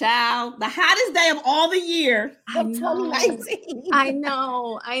 Child, the hottest day of all the year of 2019. I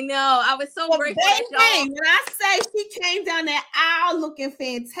know. I was so grateful. When I say she came down that aisle looking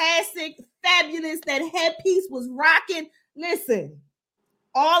fantastic, fabulous, that headpiece was rocking. Listen,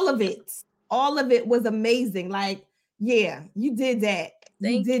 all of it was amazing. Like, yeah, you did that.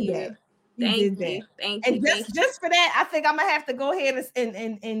 Thank you. And just for that, I think I'm gonna have to go ahead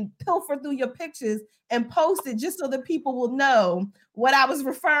and pilfer through your pictures and post it just so that people will know what I was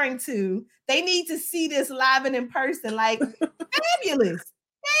referring to. They need to see this live and in person. Like, fabulous.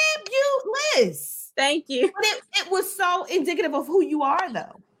 Thank you. But it was so indicative of who you are,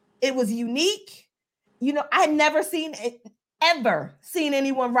 though. It was unique. You know, I had never ever seen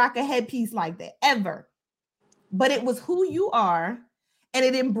anyone rock a headpiece like that, ever. But it was who you are. And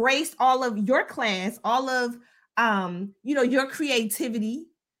it embraced all of your class, all of, you know, your creativity,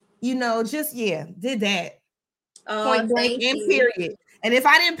 you know, just, did that. Point blank and period. And if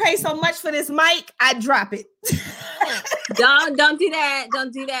I didn't pay so much for this mic, I'd drop it. Don't do that.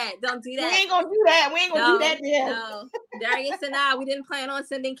 Don't do that. We ain't gonna do that. No. Darius and I, we didn't plan on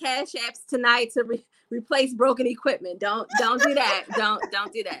sending cash apps tonight to replace broken equipment. Don't do that. Don't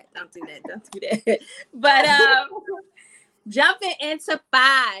do that. But jumping into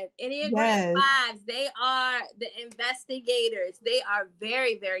 5, Enneagram 5s, they are the investigators. They are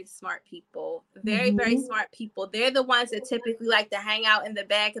very, very smart people. Very smart people. They're the ones that typically like to hang out in the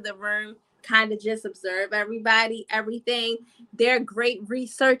back of the room, kind of just observe everything. They're great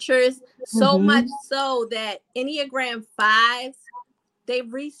researchers, so much so that Enneagram 5s, they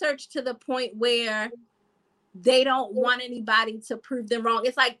research to the point where they don't want anybody to prove them wrong.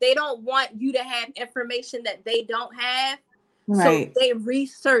 It's like they don't want you to have information that they don't have. Right. So they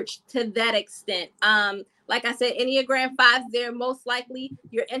research to that extent. Like I said, Enneagram 5s, they're most likely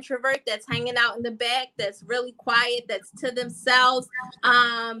your introvert that's hanging out in the back, that's really quiet, that's to themselves.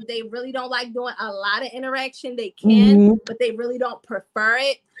 They really don't like doing a lot of interaction. They can, but they really don't prefer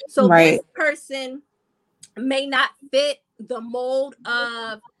it. So this person may not fit the mold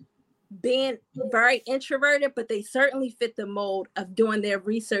of being very introverted, but they certainly fit the mold of doing their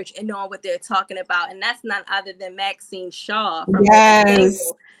research and knowing what they're talking about. And that's none other than Maxine Shaw.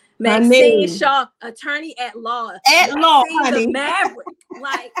 Maxine Shaw, attorney at law. Honey. The Maverick.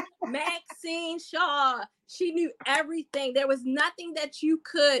 Like, Maxine Shaw, she knew everything. There was nothing that you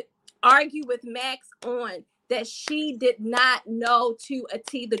could argue with Max on that she did not know to a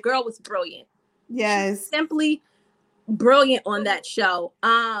T. The girl was brilliant. Yes. Simply brilliant on that show.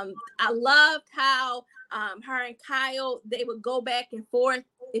 I loved how her and Kyle, they would go back and forth.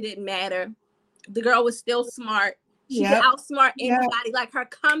 It didn't matter. The girl was still smart. She could outsmart anybody. Like, her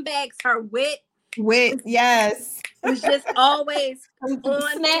comebacks, her wit, yes, was just always on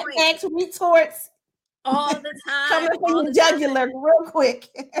snapbacks, retorts all the time, coming from the jugular real quick.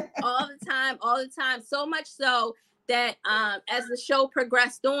 all the time. So much so that as the show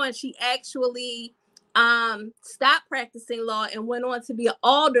progressed on, she actually stopped practicing law and went on to be an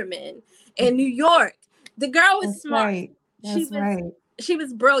alderman in New York. The girl was smart. She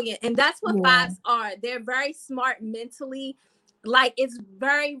was brilliant. And that's what 5s are. They're very smart mentally. Like, it's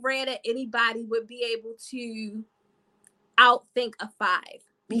very rare that anybody would be able to outthink a 5,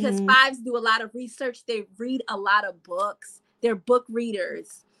 because 5s do a lot of research. They read a lot of books. They're book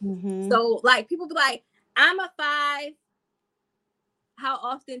readers. So, like, people be like, I'm a 5. How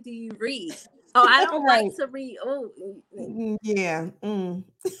often do you read? Oh, I don't like to read. Oh, yeah.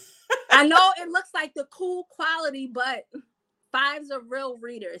 I know it looks like the cool quality, but Fives are real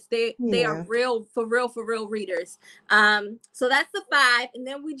readers. They are real for real readers. So that's the 5, and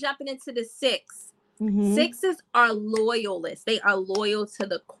then we jumping into the 6. Mm-hmm. 6s are loyalists. They are loyal to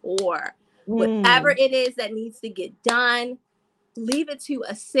the core. Whatever it is that needs to get done, leave it to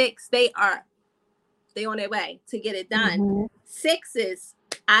a 6. They on their way to get it done. 6s,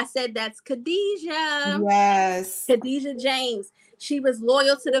 I said that's Khadijah. Yes. Khadijah James. She was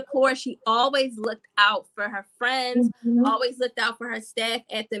loyal to the core. She always looked out for her friends, always looked out for her staff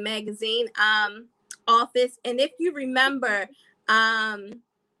at the magazine office. And if you remember,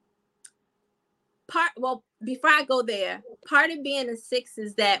 before I go there, part of being a 6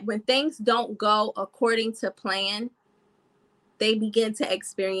 is that when things don't go according to plan, they begin to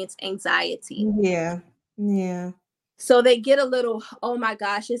experience anxiety. Yeah. So they get a little, oh my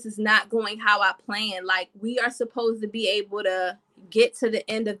gosh, this is not going how I planned. Like, we are supposed to be able to get to the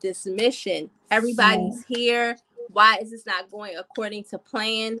end of this mission. Everybody's here. Why is this not going according to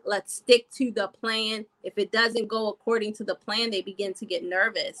plan? Let's stick to the plan. If it doesn't go according to the plan, they begin to get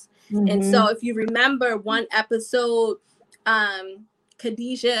nervous. And so if you remember one episode,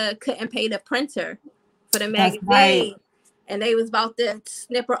 Khadijah couldn't pay the printer for the magazine. Right. And they was about to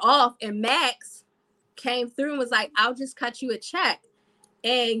snip her off. And Max came through and was like, I'll just cut you a check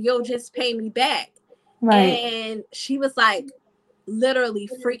and you'll just pay me back. Right. And she was like, literally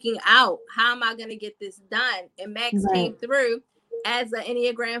freaking out. How am I going to get this done? And Max came through as an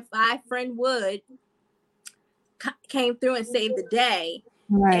Enneagram 5 friend would, came through and saved the day.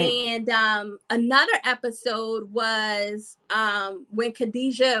 Right. And another episode was when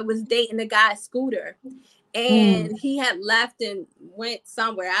Khadijah was dating the guy Scooter. And he had left and went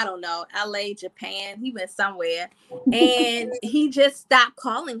somewhere. I don't know, LA, Japan. He went somewhere. And he just stopped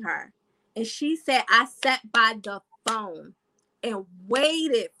calling her. And she said, I sat by the phone and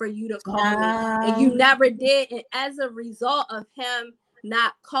waited for you to call me. And you never did. And as a result of him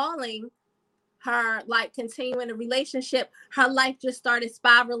not calling her, like continuing the relationship, her life just started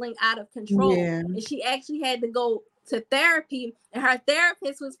spiraling out of control. And she actually had to go to therapy, and her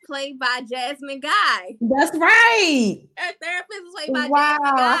therapist was played by Jasmine Guy. That's right. Her therapist was played by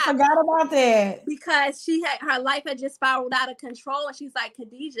Jasmine Guy. I forgot about that. Because her life had just spiraled out of control, and she's like,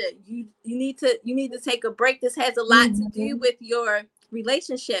 Khadijah, you need to take a break. This has a lot to do with your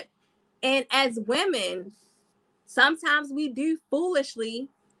relationship. And as women, sometimes we do foolishly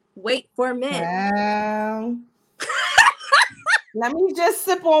wait for men. Let me just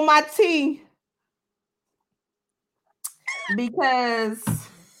sip on my tea. Because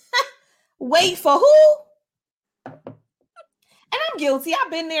wait for who? And I'm guilty. I've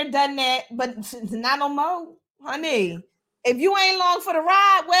been there, done that, but not no more, honey. If you ain't long for the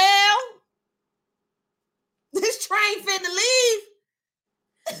ride, well, this train finna leave.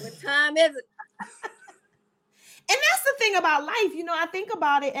 What time is it? And that's the thing about life. You know, I think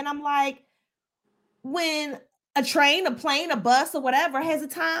about it and I'm like, when a train, a plane, a bus, or whatever has a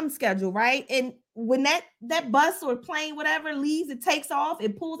time schedule, right? And when that bus or plane, whatever, leaves, it takes off,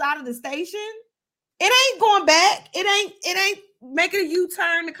 it pulls out of the station, it ain't going back. It ain't making a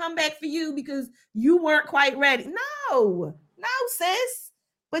U-turn to come back for you because you weren't quite ready. No, sis.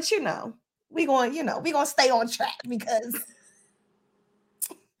 But we're gonna stay on track because.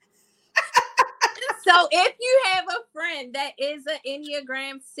 So if you have a friend that is an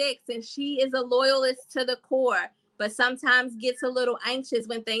Enneagram 6 and she is a loyalist to the core, but sometimes gets a little anxious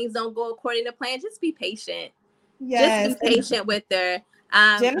when things don't go according to plan, just be patient. Yes. Just be patient with her.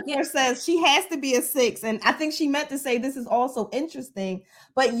 Jennifer says she has to be a 6. And I think she meant to say this is also interesting.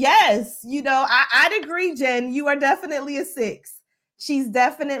 But yes, I'd agree, Jen. You are definitely a 6. She's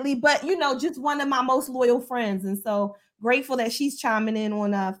definitely, but just one of my most loyal friends. And so grateful that she's chiming in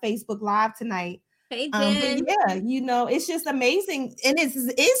on Facebook Live tonight. Hey, Jen. It's just amazing. And it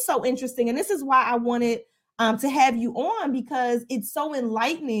is so interesting. And this is why I wanted to have you on, because it's so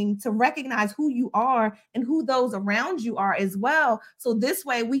enlightening to recognize who you are and who those around you are as well. So this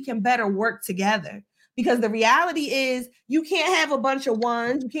way we can better work together, because the reality is you can't have a bunch of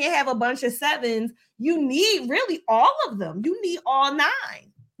 1s. You can't have a bunch of 7s. You need really all of them. You need all 9.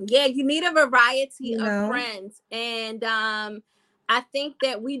 Yeah, you need a variety of friends. And I think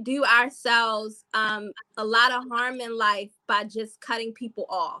that we do ourselves a lot of harm in life by just cutting people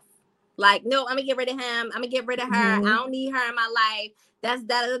off. Like, no, I'm gonna get rid of him. I'm gonna get rid of her. I don't need her in my life. That's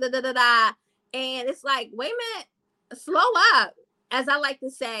da. And it's like, wait a minute, slow up. As I like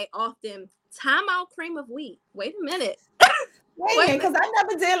to say often, time out cream of wheat. Wait a minute. Wait a minute, because I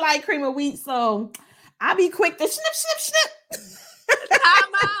never did like cream of wheat, so I'll be quick to snip.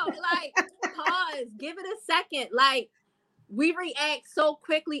 Time out. Like, pause. Give it a second. Like, we react so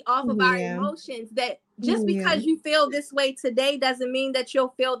quickly off of our emotions that just because you feel this way today doesn't mean that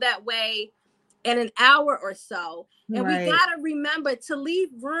you'll feel that way in an hour or so. And we got to remember to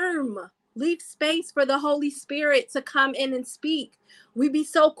leave space for the Holy Spirit to come in and speak. We be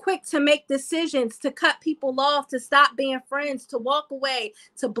so quick to make decisions, to cut people off, to stop being friends, to walk away,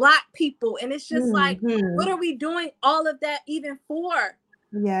 to block people. And it's just like, what are we doing all of that even for?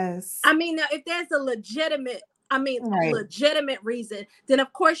 Yes. I mean, now, if there's a legitimate reason, then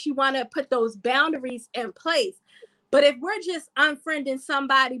of course you want to put those boundaries in place. But if we're just unfriending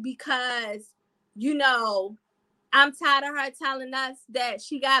somebody because, you know, I'm tired of her telling us that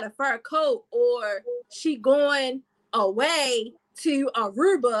she got a fur coat or she going away to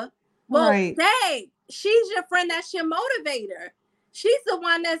Aruba. Well, dang, she's your friend. That's your motivator. She's the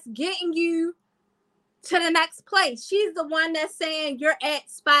one that's getting you to the next place. She's the one that's saying you're at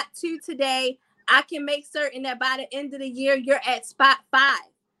spot 2 today. I can make certain that by the end of the year, you're at spot 5.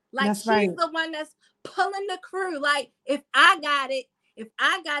 Like that's she's the one that's pulling the crew. Like if I got it, if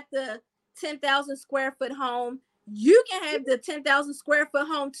I got the 10,000 square foot home, you can have the 10,000 square foot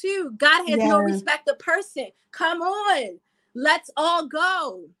home too. God has no respect of person. Come on, let's all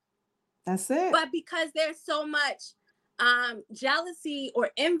go. That's it. But because there's so much jealousy or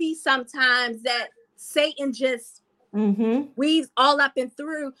envy sometimes that Satan just weaves all up and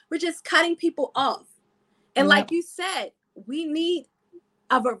through, we're just cutting people off. And like you said, we need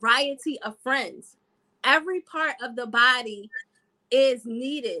a variety of friends. Every part of the body is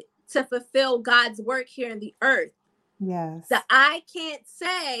needed to fulfill God's work here in the earth. Yes. The eye can't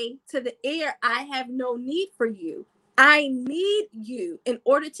say to the ear, I have no need for you. I need you in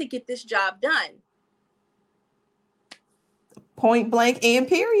order to get this job done. Point blank and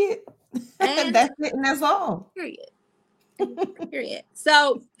period. And that's it, and that's all. Period.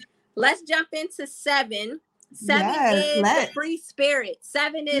 So let's jump into 7. 7 is the free spirit.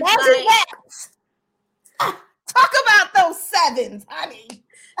 7 is talk about those 7s, honey.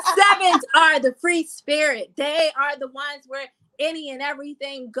 7s are the free spirit. They are the ones where any and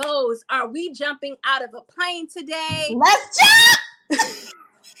everything goes. Are we jumping out of a plane today? Let's jump.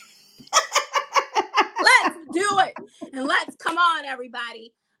 Let's do it. And let's come on,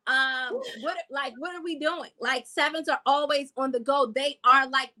 everybody. What are we doing? Like 7s are always on the go. They are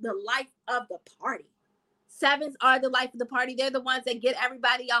like the life of the party. 7s are the life of the party. They're the ones that get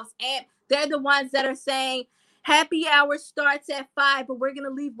everybody else amped. They're the ones that are saying, happy hour starts at 5, but we're going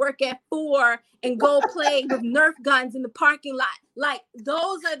to leave work at 4 and go play with Nerf guns in the parking lot. Like,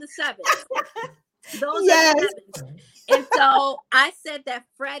 those are the 7s. Those are the 7s. And so I said that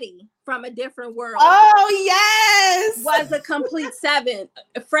Freddie from A Different World. Oh, yes. Was a complete 7.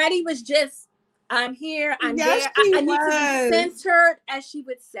 Freddie was just, I'm here, I'm there. I need to be centered, as she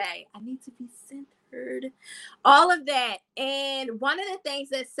would say. I need to be centered. All of that. And one of the things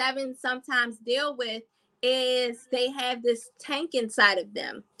that 7s sometimes deal with is they have this tank inside of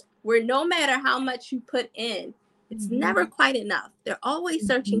them where no matter how much you put in, it's never quite enough. They're always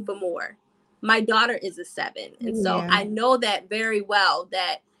searching for more. My daughter is a 7. And so I know that very well,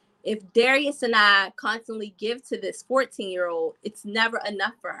 that if Darius and I constantly give to this 14-year-old, it's never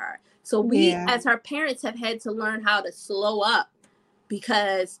enough for her. So we, as her parents, have had to learn how to slow up,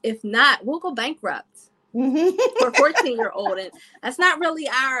 because if not, we'll go bankrupt. For a 14-year-old, and it's not really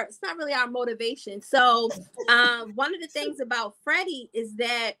our motivation. So one of the things about Freddie is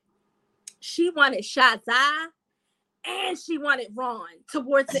that she wanted Shazza and she wanted Ron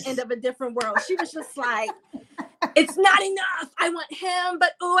towards the end of A Different World. She was just like, it's not enough. I want him,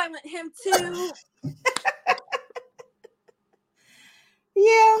 but I want him too.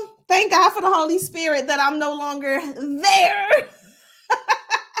 Yeah, thank God for the Holy Spirit that I'm no longer there.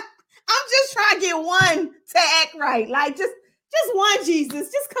 I'm just trying to get one to act right. Like just one, Jesus.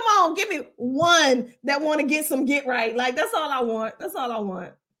 Just come on, give me one that want to get right. Like that's all I want. That's all I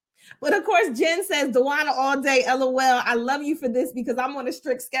want. But of course, Jen says, Dewana all day, LOL. I love you for this because I'm on a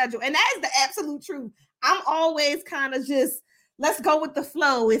strict schedule. And that is the absolute truth. I'm always kind of just, let's go with the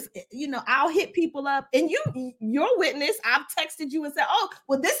flow. If, I'll hit people up. And your witness, I've texted you and said, oh,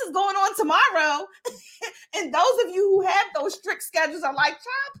 well, this is going on tomorrow. And those of you who have those strict schedules are like,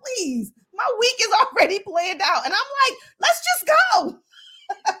 child, please, my week is already planned out. And I'm like, let's just go.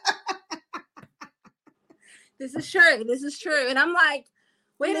 This is true. And I'm like,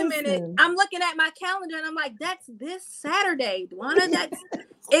 wait a minute. I'm looking at my calendar and I'm like, that's this Saturday, Dewana.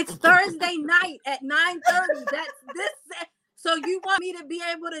 It's Thursday night at 9:30. That's this. So you want me to be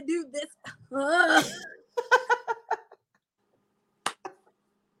able to do this?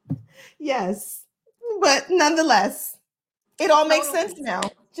 Yes. But nonetheless, it all makes sense now.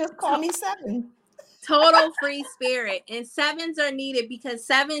 Just call me 7. Total free spirit. And 7s are needed because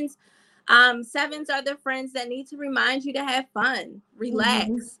 7s, Sevens are the friends that need to remind you to have fun,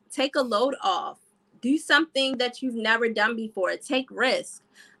 relax, take a load off, do something that you've never done before, take risks,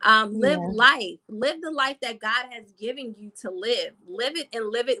 live live the life that God has given you to live it and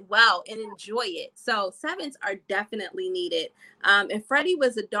live it well and enjoy it. So sevens are definitely needed. And Freddie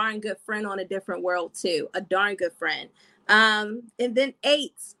was a darn good friend on a different world too, a darn good friend. And then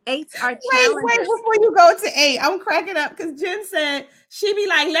eights are challengers. Wait, before you go to 8, I'm cracking up because Jen said she be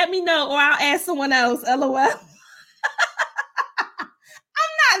like, let me know or I'll ask someone else. LOL. I'm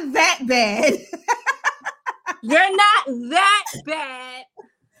not that bad. You're not that bad.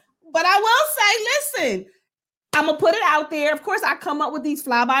 But I will say, listen, I'm going to put it out there. Of course, I come up with these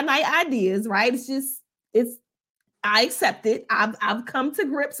fly-by-night ideas, right? I accept it. I've come to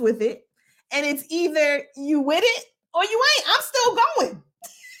grips with it. And it's either you with it or you ain't. I'm still going.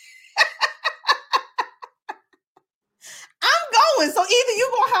 I'm going. So either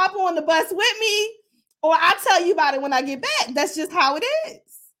you gonna hop on the bus with me or I'll tell you about it when I get back. That's just how it is.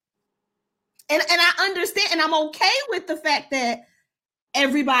 And I understand, and I'm okay with the fact that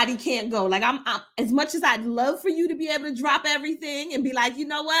everybody can't go. Like I'm as much as I'd love for you to be able to drop everything and be like, you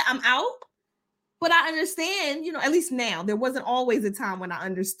know what, I'm out. But I understand, at least now. There wasn't always a time when I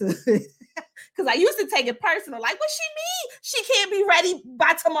understood. Because I used to take it personal. Like, what she mean? She can't be ready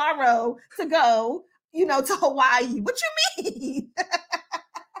by tomorrow to go, to Hawaii. What you mean?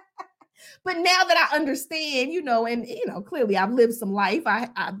 But now that I understand, and clearly I've lived some life.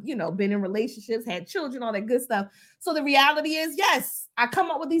 I've been in relationships, had children, all that good stuff. So the reality is, yes, I come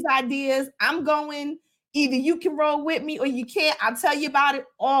up with these ideas. I'm going. Either you can roll with me or you can't. I'll tell you about it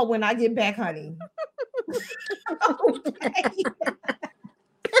all when I get back, honey. Okay.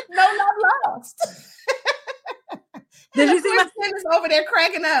 No love lost. Did you see my friends over there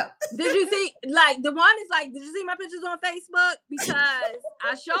cracking up? Did you see, like, the one is like, did you see my pictures on Facebook? Because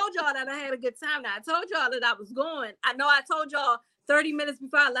I showed y'all that I had a good time. Now, I told y'all that I was going. I know I told y'all 30 minutes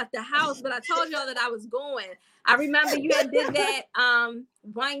before I left the house, but I told y'all that I was going. I remember you had did that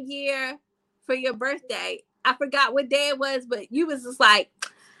 1 year for your birthday. I forgot what day it was, but you was just like,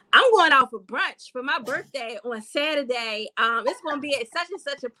 I'm going out for brunch for my birthday on Saturday. It's going to be at such and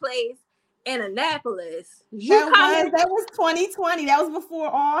such a place in Annapolis. That was 2020. That was before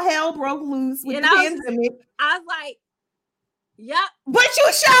all hell broke loose with the pandemic. I was like, yep. But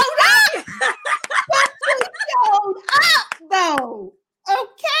you showed up. But you showed up, though.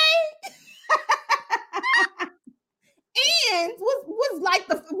 Okay. And was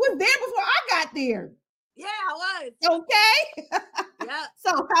there before I got there. Yeah, I was. Okay. Yeah.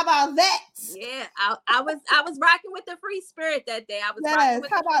 So how about that? Yeah, I was rocking with the free spirit that day. I was rocking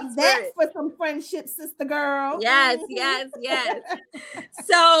with how about that for some friendship, sister girl? Yes.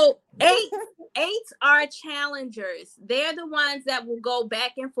 So eights are challengers. They're the ones that will go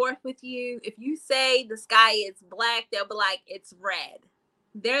back and forth with you. If you say the sky is black, they'll be like, it's red.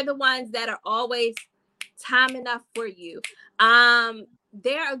 They're the ones that are always time enough for you.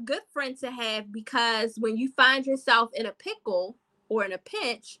 They're a good friend to have because when you find yourself in a pickle or in a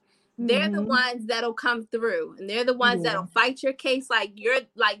pinch, they're the ones that'll come through, and they're the ones that'll fight your case like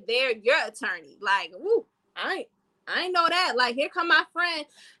they're your attorney. Like, ooh, I ain't know that. Like, here come my friend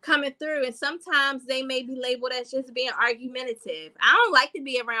coming through, and sometimes they may be labeled as just being argumentative. I don't like to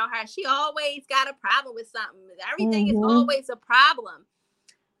be around her. She always got a problem with something. Everything is always a problem.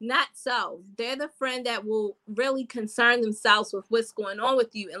 Not so. They're the friend that will really concern themselves with what's going on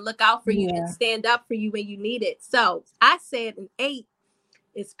with you and look out for you and stand up for you when you need it. So I said an 8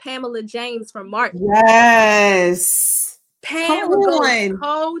 is Pamela James from Martin. Yes. Pam will go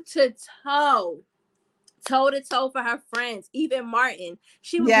toe to toe for her friends. Even Martin.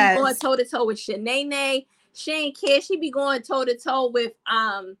 She would be going toe to toe with Shanae. She ain't care. She be going toe to toe with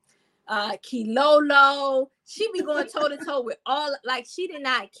Kilolo. She be going toe to toe with all, like, she did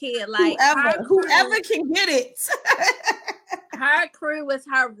not care. Like, whoever can get it. Her crew was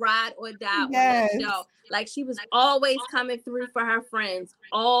her ride or die on that show. Like, she was always coming through for her friends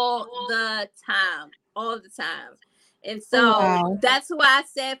all the time. And so that's why I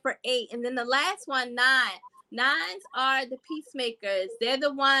said for 8. And then the last one, 9. 9s are the peacemakers. They're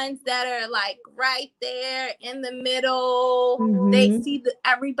the ones that are like right there in the middle. They see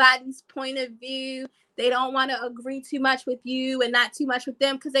everybody's point of view. They don't want to agree too much with you and not too much with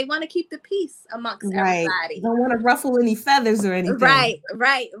them because they want to keep the peace amongst everybody. Don't want to ruffle any feathers or anything. Right.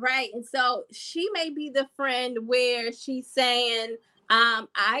 And so she may be the friend where she's saying,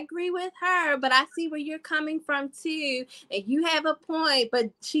 I agree with her, but I see where you're coming from too. And you have a point, but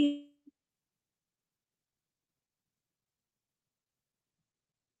she.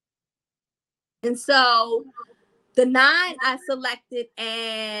 And so The 9 I selected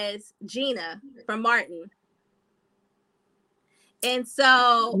as Gina from Martin. And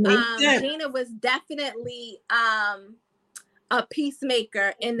so Gina was definitely a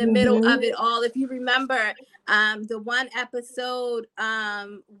peacemaker in the middle of it all. If you remember the one episode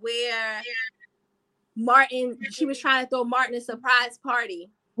where Martin, she was trying to throw Martin a surprise party.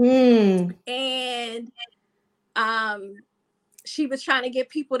 And she was trying to get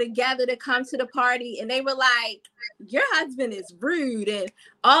people together to come to the party, and they were like, your husband is rude and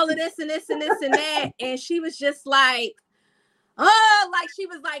all of this and this and this and that. And she was just like, oh, like she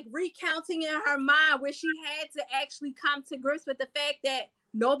was like recounting in her mind where she had to actually come to grips with the fact that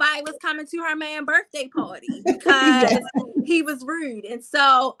nobody was coming to her man's birthday party because he was rude. And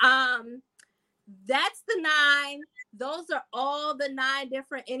so that's the 9. Those are all the 9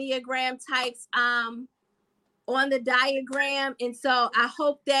 different Enneagram types on the diagram. And so I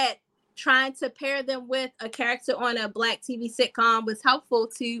hope that trying to pair them with a character on a Black TV sitcom was helpful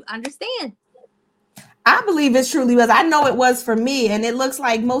to understand. I believe it truly was. I know it was for me. And it looks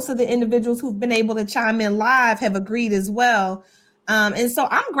like most of the individuals who've been able to chime in live have agreed as well. And so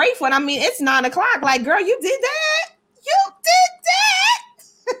I'm grateful. And I mean, it's 9 o'clock. Like, girl, you did that. You did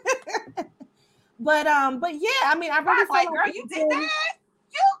that. But yeah, I mean, I really feel like, girl, you did that.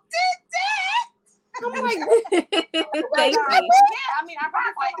 You did that. I'm like, Thank you. yeah, I mean, I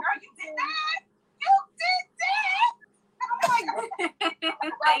really like, girl, you did that. You did that.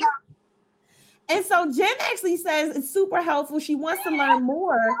 I'm like, and so Jen actually says it's super helpful. She wants to learn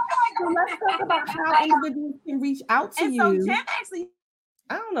more. So let's talk about how individuals can reach out to you. And so Jen actually,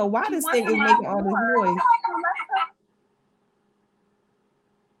 I don't know why this thing is making all this noise.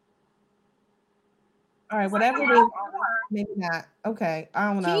 All right, whatever it is, maybe not. Okay,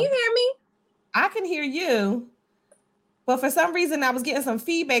 I don't know. Can you hear me? I can hear you, but for some reason I was getting some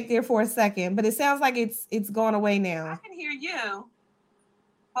feedback there for a second, but it sounds like it's going away now. I can hear you.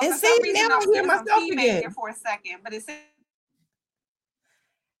 But and see, now I hear myself again. There for a second, but it's.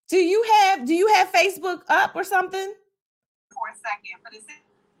 Do you have Facebook up or something? For a second, but it's.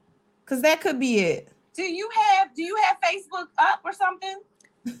 Because that could be it. Do you have Facebook up or something?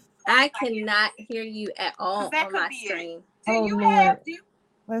 I cannot hear you at all on my screen.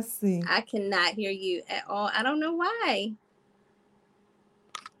 Let's see. I cannot hear you at all. I don't know why.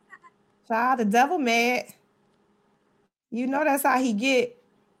 Child, the devil mad. You know that's how he get.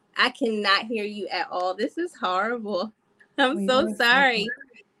 I cannot hear you at all. This is horrible. I'm so sorry.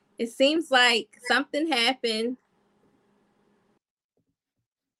 It seems like something happened.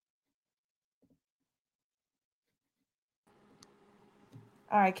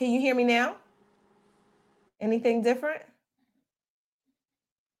 All right, can you hear me now? Anything different?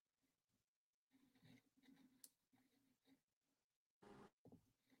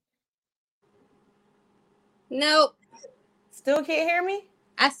 Nope. Still can't hear me?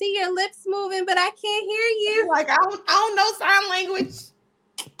 I see your lips moving, but I can't hear you. Like, I don't know sign language.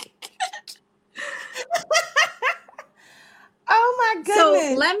 Oh my goodness.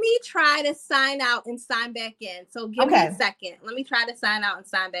 So let me try to sign out and sign back in. So give me a second. Let me try to sign out and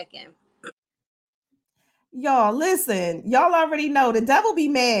sign back in. Y'all, listen. Y'all already know the devil be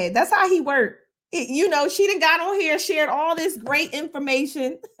mad. That's how he works. You know, she done got on here, shared all this great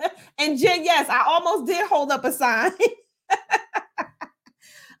information. And Jen, yes, I almost did hold up a sign.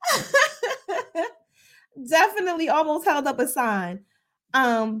 Definitely almost held up a sign.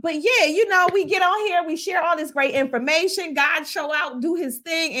 But yeah, you know, we get on here, we share all this great information. God show out, do his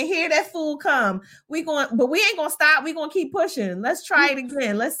thing, and here that fool come. But we ain't gonna stop. We gonna keep pushing. Let's try it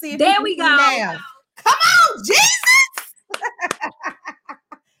again. Let's see if there we go. Now. Come on, Jesus.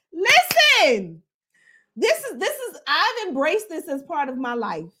 Listen. This is I've embraced this as part of my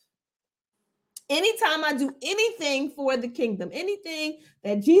life. Anytime I do anything for the kingdom, anything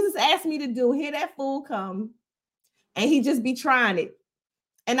that Jesus asked me to do, here that fool come, and he just be trying it.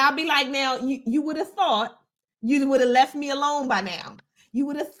 And I'll be like, now, you would have thought you would have left me alone by now. You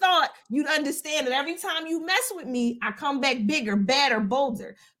would have thought you'd understand that every time you mess with me, I come back bigger, better,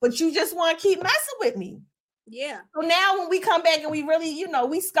 bolder. But you just want to keep messing with me. Yeah. So now when we come back and we really, you know,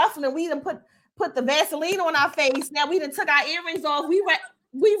 we scuffling, we done put the Vaseline on our face. Now we done took our earrings off. We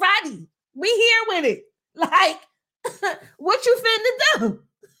ready. We here with it. Like, what you finna do?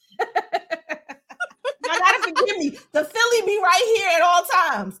 Y'all gotta forgive me. The Philly be right here at all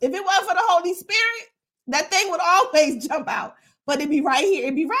times. If it wasn't for the Holy Spirit, that thing would always jump out. But it'd be right here.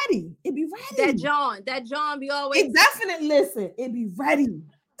 It'd be ready. It'd be ready. That John be always. It definitely, listen, it'd be ready.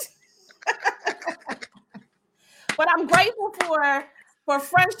 But I'm grateful for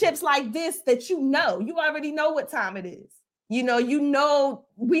friendships like this that you already know what time it is. You know,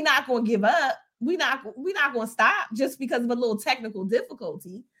 we're not going to give up. we're not going to stop just because of a little technical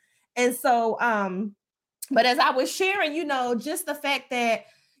difficulty. And so, but as I was sharing, just the fact that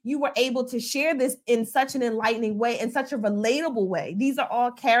you were able to share this in such an enlightening way, in such a relatable way. These are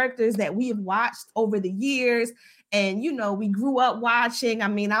all characters that we have watched over the years. And, we grew up watching. I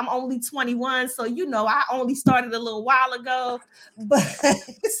mean, I'm only 21, so, I only started a little while ago. But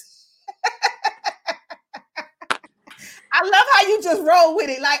I love how you just roll with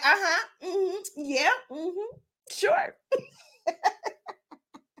it. Like, yeah, sure.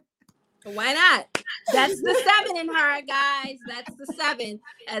 Why not? That's the 7 in her, guys. That's the 7.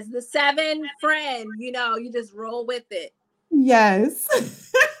 As the 7 friend, you just roll with it. Yes.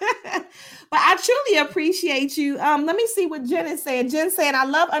 But I truly appreciate you. Let me see what Jen is saying. Jen saying, I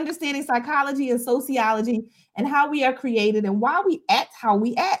love understanding psychology and sociology and how we are created and why we act how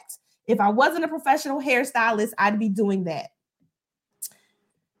we act. If I wasn't a professional hairstylist, I'd be doing that.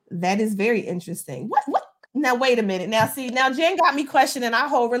 That is very interesting. What? Now, wait a minute. Now, Jen got me questioning our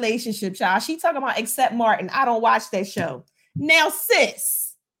whole relationship, child. She talking about Except Martin. I don't watch that show. Now,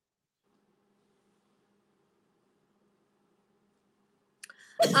 sis.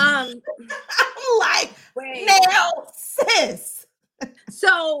 I'm like, wait. Now, sis. So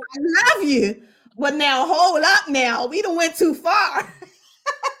I love you, but now hold up. Now we done went too far.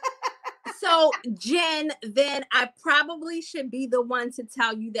 So, Jen, then I probably should be the one to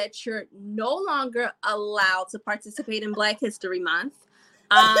tell you that you're no longer allowed to participate in Black History Month.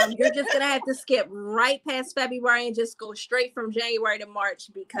 You're just going to have to skip right past February and just go straight from January to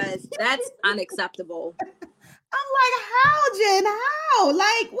March because that's unacceptable. I'm like, how, Jen? How?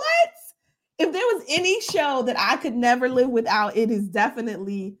 Like, what? If there was any show that I could never live without, it is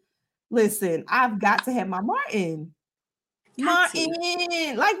definitely, listen, I've got to have my Martin. Martin,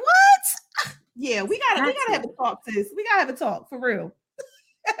 like what? Yeah, we gotta have a talk, sis. We gotta have a talk for real.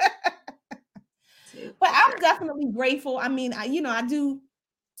 But I'm definitely grateful. I mean, I do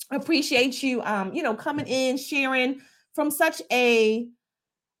appreciate you, coming in, sharing from such a,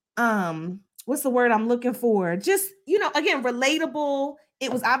 what's the word I'm looking for? Just, again, relatable.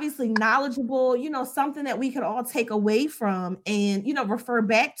 It was obviously knowledgeable, something that we could all take away from and, refer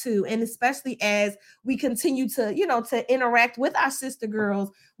back to. And especially as we continue to, to interact with our sister girls,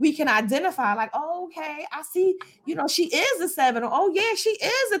 we can identify like, oh, okay, I see, she is a 7. Or, oh, yeah, she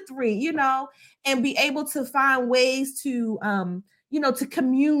is a 3, and be able to find ways to, to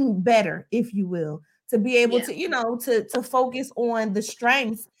commune better, if you will, to be able to, to focus on the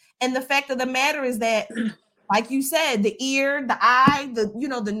strengths. And the fact of the matter is that, like you said, the ear, the eye, the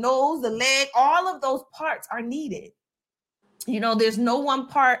nose, the leg, all of those parts are needed. There's no one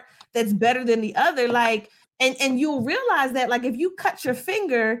part that's better than the other. Like, and you'll realize that, like, if you cut your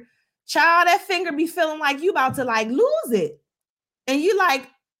finger, child, that finger be feeling like you about to like lose it. And you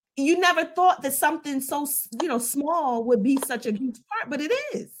never thought that something so, small would be such a huge part, but it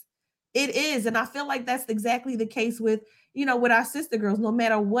is. It is. And I feel like that's exactly the case with, with our sister girls, no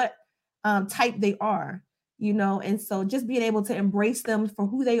matter what type they are. And so just being able to embrace them for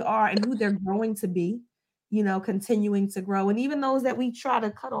who they are and who they're growing to be, continuing to grow. And even those that we try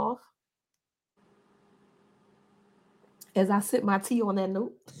to cut off, as I sip my tea on that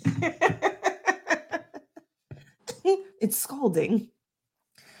note, it's scalding.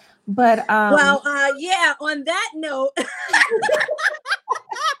 But yeah, on that note.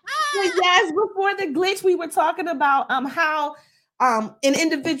 Yes, before the glitch, we were talking about how an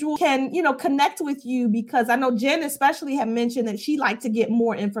individual can, connect with you, because I know Jen especially had mentioned that she liked to get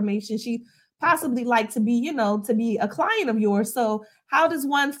more information. She possibly liked to be, to be a client of yours. So how does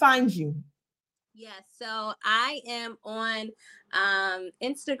one find you? Yes, so I am on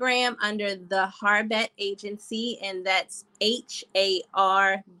Instagram under the Harbett Agency, and that's HARBETT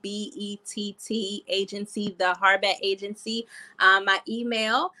Agency, the Harbett Agency. My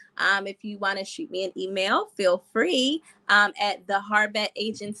email, if you want to shoot me an email, feel free at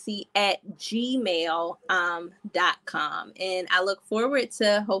theharbettagency@gmail.com. And I look forward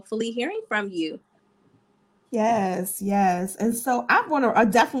to hopefully hearing from you. Yes. And so I want to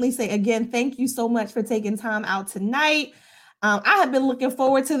definitely say again, thank you so much for taking time out tonight. I have been looking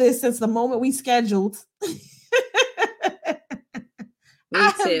forward to this since the moment we scheduled. Me too.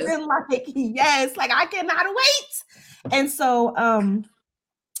 Have been like, yes, like I cannot wait. And so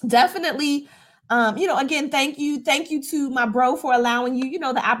definitely, again, thank you to my bro for allowing you,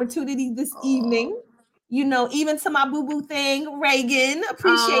 the opportunity this evening. Even to my boo-boo thing, Reagan,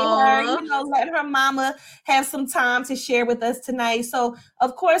 appreciate her, let her mama have some time to share with us tonight. So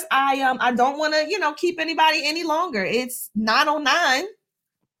of course I don't want to, keep anybody any longer. It's 9:09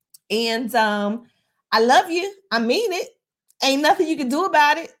 and I love you. I mean it. Ain't nothing you can do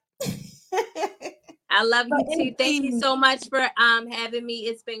about it. I love you too. Thank you so much for having me.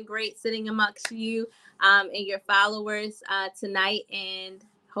 It's been great sitting amongst you and your followers tonight, and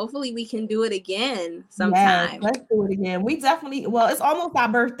hopefully we can do it again sometime. Yes, let's do it again. We definitely, well, it's almost our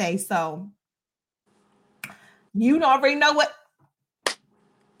birthday, so you already know what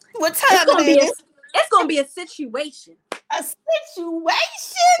time it is. It's gonna be a situation. A situation.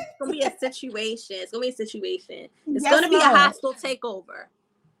 It's gonna be a situation. It's gonna be a situation. It's gonna be a hostile takeover.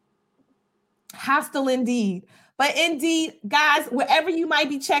 Hostile indeed. But indeed, guys, wherever you might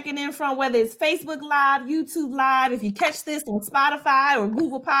be checking in from, whether it's Facebook Live, YouTube Live, if you catch this on Spotify or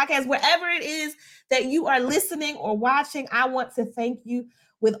Google Podcasts, wherever it is that you are listening or watching, I want to thank you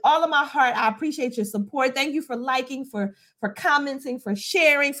with all of my heart. I appreciate your support. Thank you for liking, for commenting, for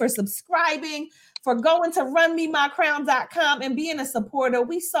sharing, for subscribing, for going to runmemycrown.com and being a supporter.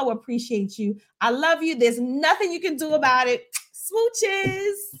 We so appreciate you. I love you. There's nothing you can do about it.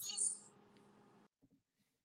 Smooches.